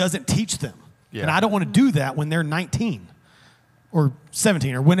 but it doesn't teach them. Yeah. And I don't want to do that when they're 19 or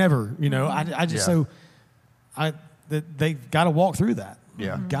 17 or whenever, they've got to walk through that.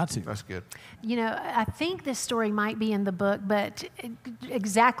 Yeah. Got to. That's good. I think this story might be in the book, but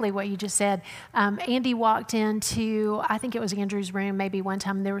exactly what you just said. Andy walked into, I think it was Andrew's room, maybe one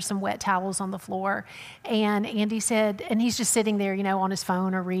time, there were some wet towels on the floor. And Andy said, and he's just sitting there, on his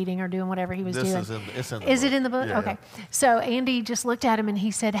phone or reading or doing whatever he was doing. Is it in the book? Yeah, okay. Yeah. So Andy just looked at him and he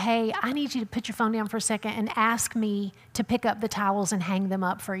said, hey, I need you to put your phone down for a second and ask me to pick up the towels and hang them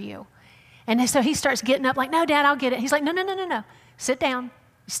up for you. And so he starts getting up no, Dad, I'll get it. He's like, no. Sit down.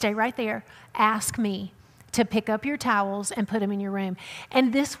 Stay right there. Ask me to pick up your towels and put them in your room.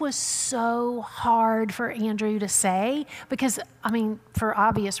 And this was so hard for Andrew to say because, for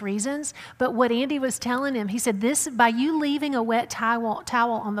obvious reasons. But what Andy was telling him, he said, this, by you leaving a wet towel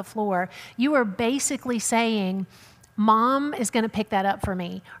on the floor, you are basically saying, Mom is going to pick that up for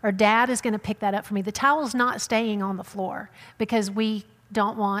me, or Dad is going to pick that up for me. The towel's not staying on the floor because we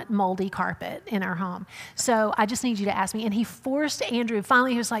don't want moldy carpet in our home. So I just need you to ask me. And he forced Andrew.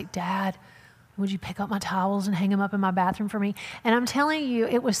 Finally, he was like, Dad, would you pick up my towels and hang them up in my bathroom for me? And I'm telling you,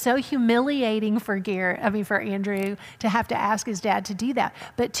 it was so humiliating for Andrew to have to ask his dad to do that.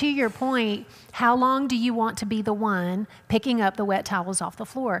 But to your point, how long do you want to be the one picking up the wet towels off the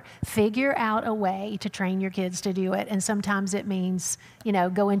floor? Figure out a way to train your kids to do it. And sometimes it means,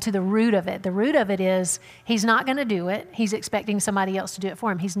 go into the root of it. The root of it is he's not going to do it. He's expecting somebody else to do it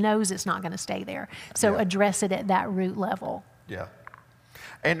for him. He knows it's not going to stay there. So address it at that root level. Yeah.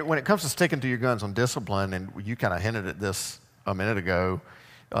 And when it comes to sticking to your guns on discipline, and you kind of hinted at this a minute ago,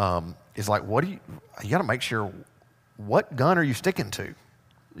 it's you got to make sure, what gun are you sticking to?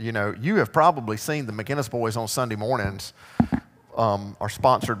 You know, you have probably seen the McGinnis boys on Sunday mornings are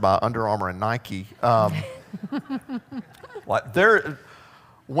sponsored by Under Armour and Nike.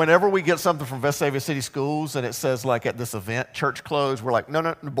 Whenever we get something from Vestavia City Schools and it says like at this event, church clothes, we're like,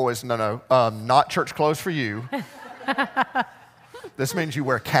 no, boys, no, not church clothes for you. This means you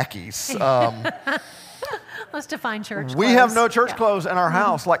wear khakis. Let's define church clothes. We have no church clothes in our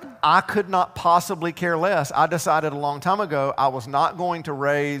house. Like, I could not possibly care less. I decided a long time ago I was not going to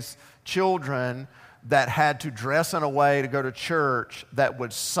raise children that had to dress in a way to go to church that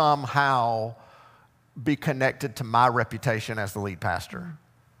would somehow be connected to my reputation as the lead pastor.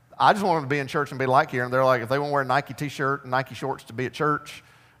 I just want them to be in church and be like here. And they're like, if they want to wear a Nike t-shirt and Nike shorts to be at church,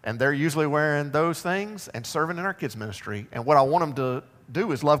 and they're usually wearing those things and serving in our kids' ministry. And what I want them to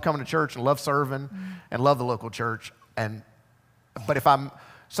do is love coming to church and love serving and love the local church.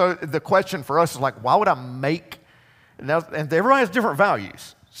 So the question for us is like, why would I make, and everybody has different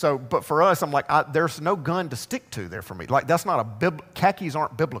values. So, but for us, I'm like, there's no gun to stick to there for me. Like, that's not khakis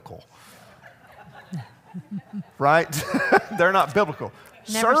aren't biblical. Right? They're not biblical.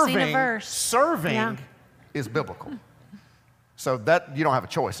 Never seen a verse. Serving is biblical. So that, you don't have a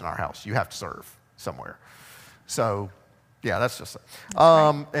choice in our house. You have to serve somewhere. So, yeah, that's just it.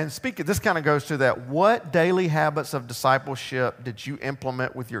 And speaking, this kind of goes to that. What daily habits of discipleship did you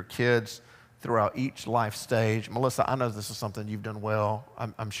implement with your kids throughout each life stage? Melissa, I know this is something you've done well.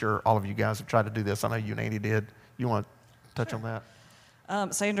 I'm sure all of you guys have tried to do this. I know you and Andy did. You want to touch on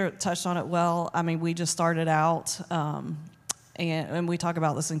that? Sandra touched on it well. I mean, we just started out, and we talk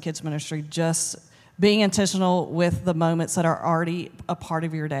about this in kids ministry, just being intentional with the moments that are already a part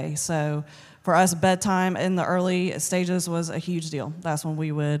of your day. So for us, bedtime in the early stages was a huge deal. That's when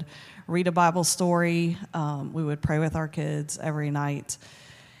we would read a Bible story. We would pray with our kids every night.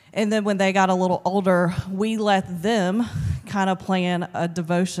 And then when they got a little older, we let them kind of plan a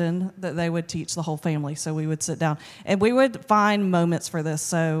devotion that they would teach the whole family. So we would sit down, and we would find moments for this.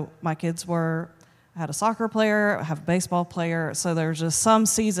 So my kids had a soccer player, I have a baseball player. So there's just some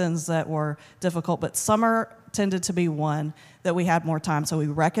seasons that were difficult, but summer tended to be one that we had more time. So we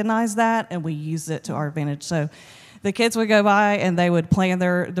recognized that, and we used it to our advantage. So the kids would go by, and they would plan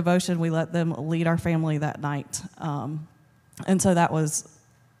their devotion. We let them lead our family that night. And so that was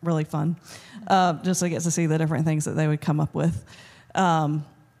really fun, just to get to see the different things that they would come up with. And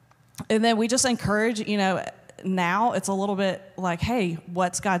then we just encourage, now it's a little bit like, hey,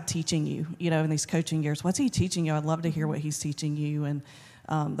 what's God teaching you, in these coaching years? What's he teaching you? I'd love to hear what he's teaching you.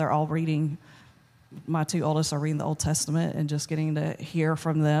 And they're all reading. My two oldest are reading the Old Testament, and just getting to hear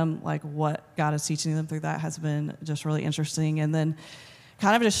from them, like what God is teaching them through that has been just really interesting. And then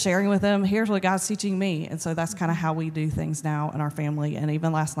kind of just sharing with them, here's what God's teaching me. And so that's kind of how we do things now in our family. And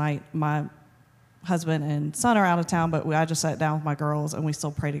even last night, my husband and son are out of town, but I just sat down with my girls, and we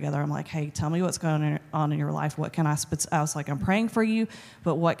still pray together. I'm like, hey, tell me what's going on in your life. What can I was like, I'm praying for you,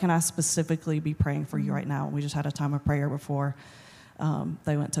 but what can I specifically be praying for you right now? And we just had a time of prayer before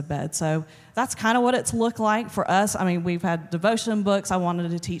they went to bed. So that's kind of what it's looked like for us. I mean, we've had devotion books I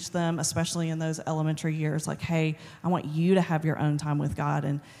wanted to teach them, especially in those elementary years, like, hey, I want you to have your own time with God.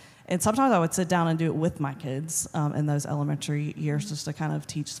 And sometimes I would sit down and do it with my kids in those elementary years, just to kind of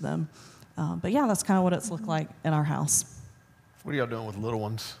teach them. But yeah, that's kind of what it's looked like in our house. What are y'all doing with little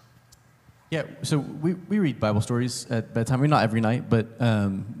ones? Yeah, so we read Bible stories at bedtime. I mean, not every night, but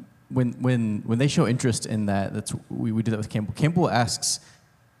when they show interest in that, we do that with Campbell. Campbell asks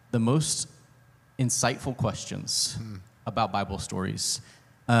the most insightful questions about Bible stories.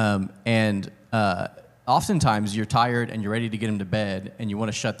 And oftentimes you're tired and you're ready to get him to bed and you want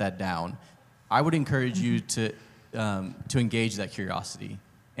to shut that down. I would encourage you to engage that curiosity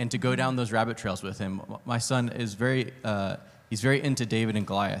and to go down those rabbit trails with him. My son is he's very into David and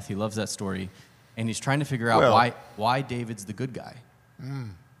Goliath. He loves that story. And he's trying to figure out why David's the good guy.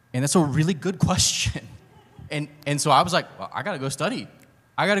 And that's a really good question. And so I was like, well, I got to go study.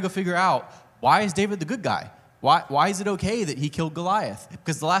 I got to go figure out, why is David the good guy? Why is it okay that he killed Goliath?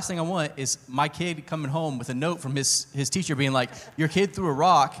 Because the last thing I want is my kid coming home with a note from his teacher being like, your kid threw a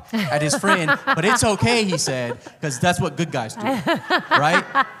rock at his friend, but it's okay, he said, because that's what good guys do, right?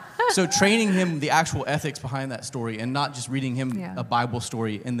 So training him the actual ethics behind that story, and not just reading him a Bible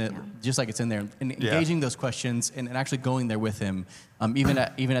story just like it's in there, and engaging those questions and actually going there with him, even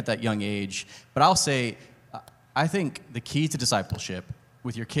at that young age. But I'll say, I think the key to discipleship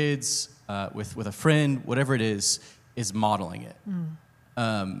with your kids, with a friend, whatever it is modeling it.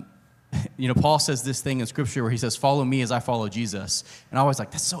 Paul says this thing in Scripture where he says, follow me as I follow Jesus. And I was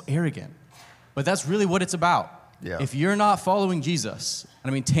like, that's so arrogant. But that's really what it's about. Yeah. If you're not following Jesus, I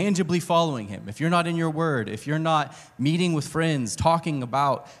mean tangibly following him, if you're not in your word, if you're not meeting with friends, talking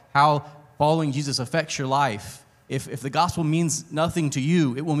about how following Jesus affects your life, if the gospel means nothing to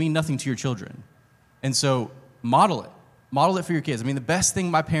you, it will mean nothing to your children. And so model it. Model it for your kids. I mean, the best thing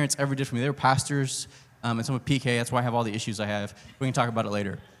my parents ever did for me, they were pastors, and some of PK, that's why I have all the issues I have. We can talk about it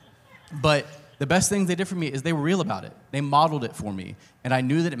later. But the best thing they did for me is they were real about it. They modeled it for me. And I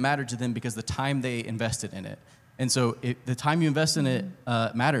knew that it mattered to them because the time they invested in it. And so the time you invest in it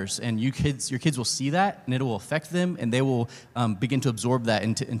matters. And your kids will see that, and it will affect them, and they will begin to absorb that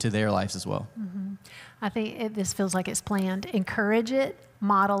into their lives as well. Mm-hmm. I think this feels like it's planned. Encourage it,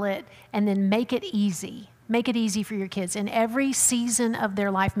 model it, and then make it easy. Make it easy for your kids. In every season of their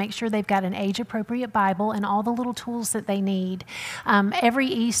life, make sure they've got an age-appropriate Bible and all the little tools that they need. Every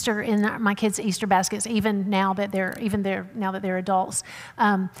Easter in my kids' Easter baskets, even now that they're adults,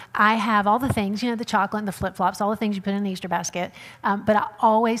 I have all the things, the chocolate and the flip-flops, all the things you put in the Easter basket. But I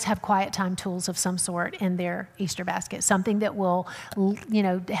always have quiet time tools of some sort in their Easter basket, something that will,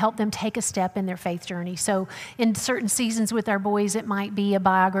 help them take a step in their faith journey. So in certain seasons with our boys, it might be a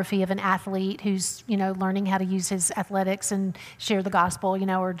biography of an athlete who's, learning how to use his athletics and share the gospel,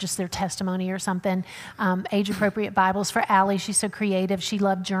 or just their testimony or something. Age-appropriate Bibles for Allie. She's so creative. She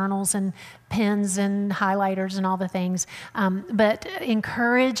loved journals and pens and highlighters and all the things. But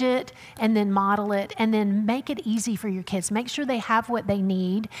encourage it and then model it and then make it easy for your kids. Make sure they have what they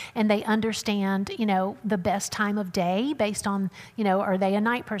need and they understand, the best time of day based on, are they a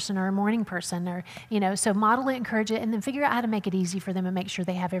night person or a morning person or, so model it, encourage it, and then figure out how to make it easy for them and make sure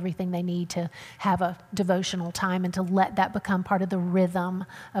they have everything they need to have a devotional time and to let that become part of the rhythm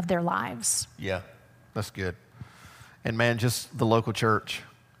of their lives. Yeah, that's good. And man, just the local church.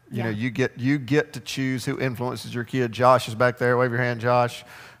 You know, you get to choose who influences your kid. Josh is back there. Wave your hand, Josh.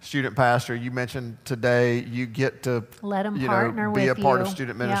 Student pastor. You mentioned today you get to let them partner be with a part you. of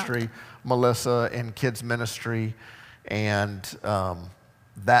student ministry. Melissa in kids ministry, and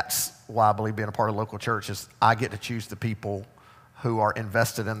that's why I believe being a part of local church is I get to choose the people who are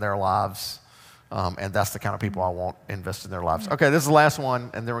invested in their lives. And that's the kind of people I want invested in their lives. Okay, this is the last one,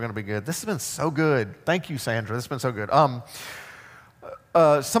 and then we're going to be good. This has been so good. Thank you, Sandra. This has been so good.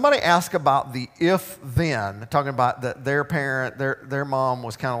 Somebody asked about the if-then, talking about that their parent, their mom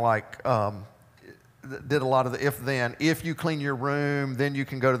was kind of like, did a lot of the if-then. If you clean your room, then you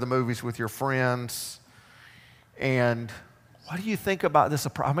can go to the movies with your friends. And what do you think about this?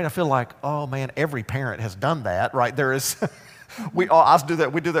 I mean, I feel like, oh man, every parent has done that, right? There is... We do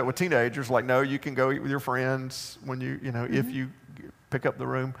that. We do that with teenagers. Like, no, you can go eat with your friends when if you pick up the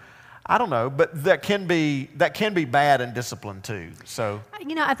room. I don't know, but that can be bad in discipline too. So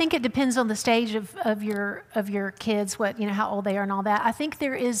I think it depends on the stage of your kids, how old they are and all that. I think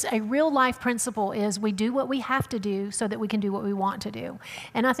there is a real life principle is we do what we have to do so that we can do what we want to do,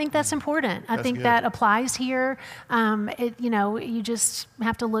 and I think that's important. I think that applies here. You just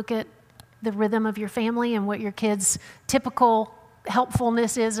have to look at the rhythm of your family and what your kids' typical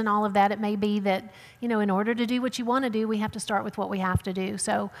helpfulness is and all of that. It may be that, in order to do what you want to do, we have to start with what we have to do.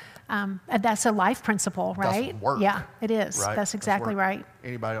 So that's a life principle, right? That's work. Yeah, it is. Right? That's exactly right.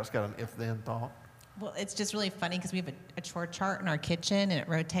 Anybody else got an if-then thought? Well, it's just really funny because we have a chore chart in our kitchen, and it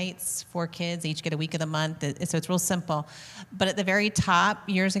rotates. 4 kids, each get a week of the month, so it's real simple. But at the very top,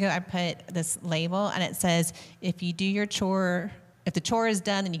 years ago, I put this label, and it says, if you do your chore... If the chore is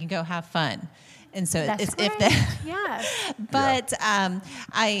done, then you can go have fun. And so That's if great. that, Yeah. But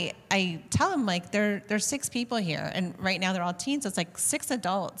I tell them, like, there's 6 people here, and right now they're all teens, so it's like 6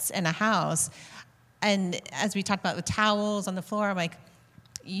 adults in a house. And as we talked about with towels on the floor, I'm like,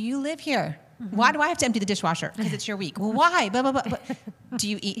 you live here. Mm-hmm. Why do I have to empty the dishwasher? Because it's your week. Well, why? Blah, blah, blah. But do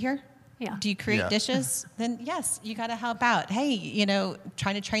you eat here? Yeah. Do you create dishes? Then yes, you got to help out. Hey,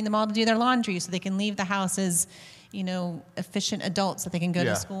 trying to train them all to do their laundry so they can leave the house as, efficient adults, so they can go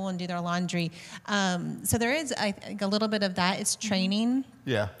to school and do their laundry. So there is, I think, a little bit of that. It's training.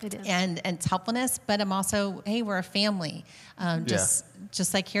 Yeah. It is. And it's helpfulness, but I'm also, hey, we're a family.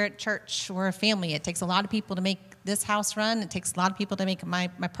 Just like here at church, we're a family. It takes a lot of people to make this house run. It takes a lot of people to make my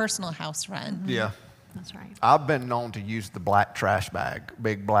personal house run. Mm-hmm. Yeah. That's right. I've been known to use the black trash bag,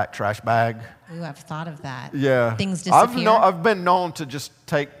 big black trash bag. Ooh, I've thought of that. Yeah. Things disappear. I've been known to just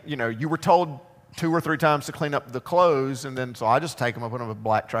take, you were told 2 or 3 times to clean up the clothes, and then so I just take them, I put them in a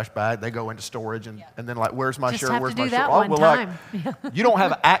black trash bag. They go into storage, and then like, where's my Just shirt? have Where's to my do shirt? that Oh, one well, time. you don't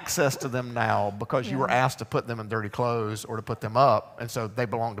have access to them now because you were asked to put them in dirty clothes or to put them up, and so they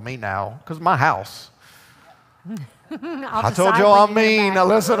belong to me now because my house. I told you I'm mean. Now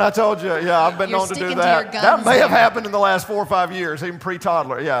listen, I told you. Yeah, I've been You're known to do sticking to that. your guns That may have there. happened in the last 4 or 5 years, even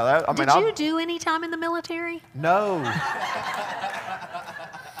pre-toddler. Yeah, Did you do any time in the military? No.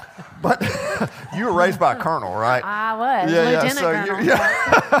 But you were raised by a colonel, right? I was. Yeah, Lieutenant so Colonel.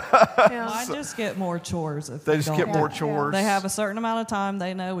 yeah. I just get more chores. If They we just don't get more do it. chores. They have a certain amount of time.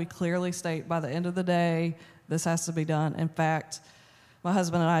 They know we clearly state by the end of the day, this has to be done. In fact, my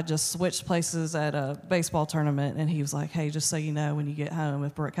husband and I just switched places at a baseball tournament, and he was like, hey, just so you know, when you get home,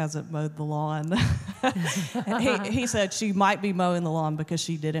 if Brooke hasn't mowed the lawn. he said she might be mowing the lawn because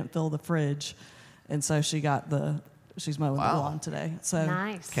she didn't fill the fridge. And so she's mowing the lawn today. So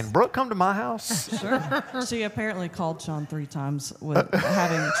Nice. Can Brooke come to my house? Sure. She apparently called Sean 3 times with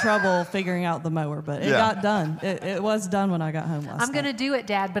having trouble figuring out the mower, but it Yeah. got done. It was done when I got home last I'm going to night. do it,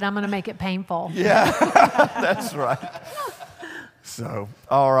 Dad, but I'm going to make it painful. Yeah, that's right. So,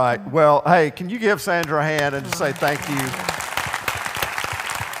 all right. Well, hey, can you give Sandra a hand and just say thank you?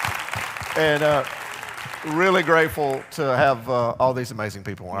 And really grateful to have all these amazing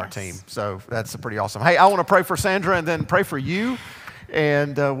people on our team. So that's pretty awesome. Hey, I want to pray for Sandra and then pray for you.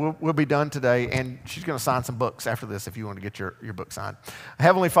 And we'll be done today. And she's going to sign some books after this if you want to get your book signed.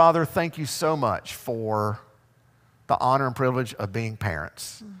 Heavenly Father, thank you so much for the honor and privilege of being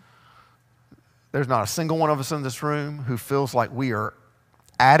parents. There's not a single one of us in this room who feels like we are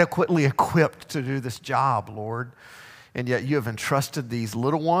adequately equipped to do this job, Lord. And yet you have entrusted these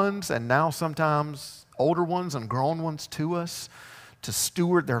little ones and now sometimes older ones and grown ones to us to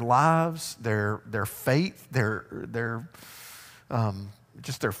steward their lives, their faith, their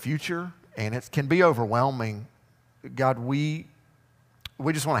just their future. And it can be overwhelming. God, we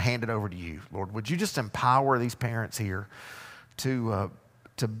just want to hand it over to you, Lord. Would you just empower these parents here to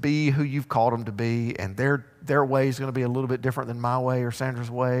be who you've called them to be, and their way is going to be a little bit different than my way or Sandra's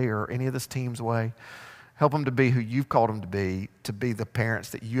way or any of this team's way. Help them to be who you've called them to be the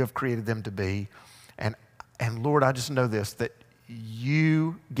parents that you have created them to be. And Lord, I just know this, that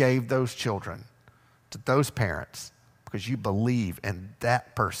you gave those children to those parents because you believe in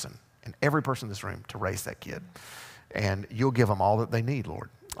that person and every person in this room to raise that kid. And you'll give them all that they need, Lord.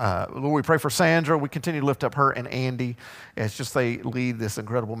 Lord, we pray for Sandra. We continue to lift up her and Andy as just they lead this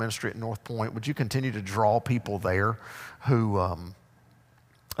incredible ministry at North Point. Would you continue to draw people there who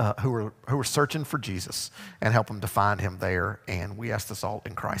are searching for Jesus and help them to find him there? And we ask this all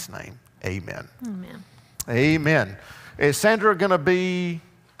in Christ's name. Amen. Amen. Amen. Is Sandra going to be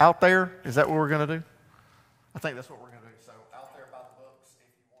out there? Is that what we're going to do? I think that's what we're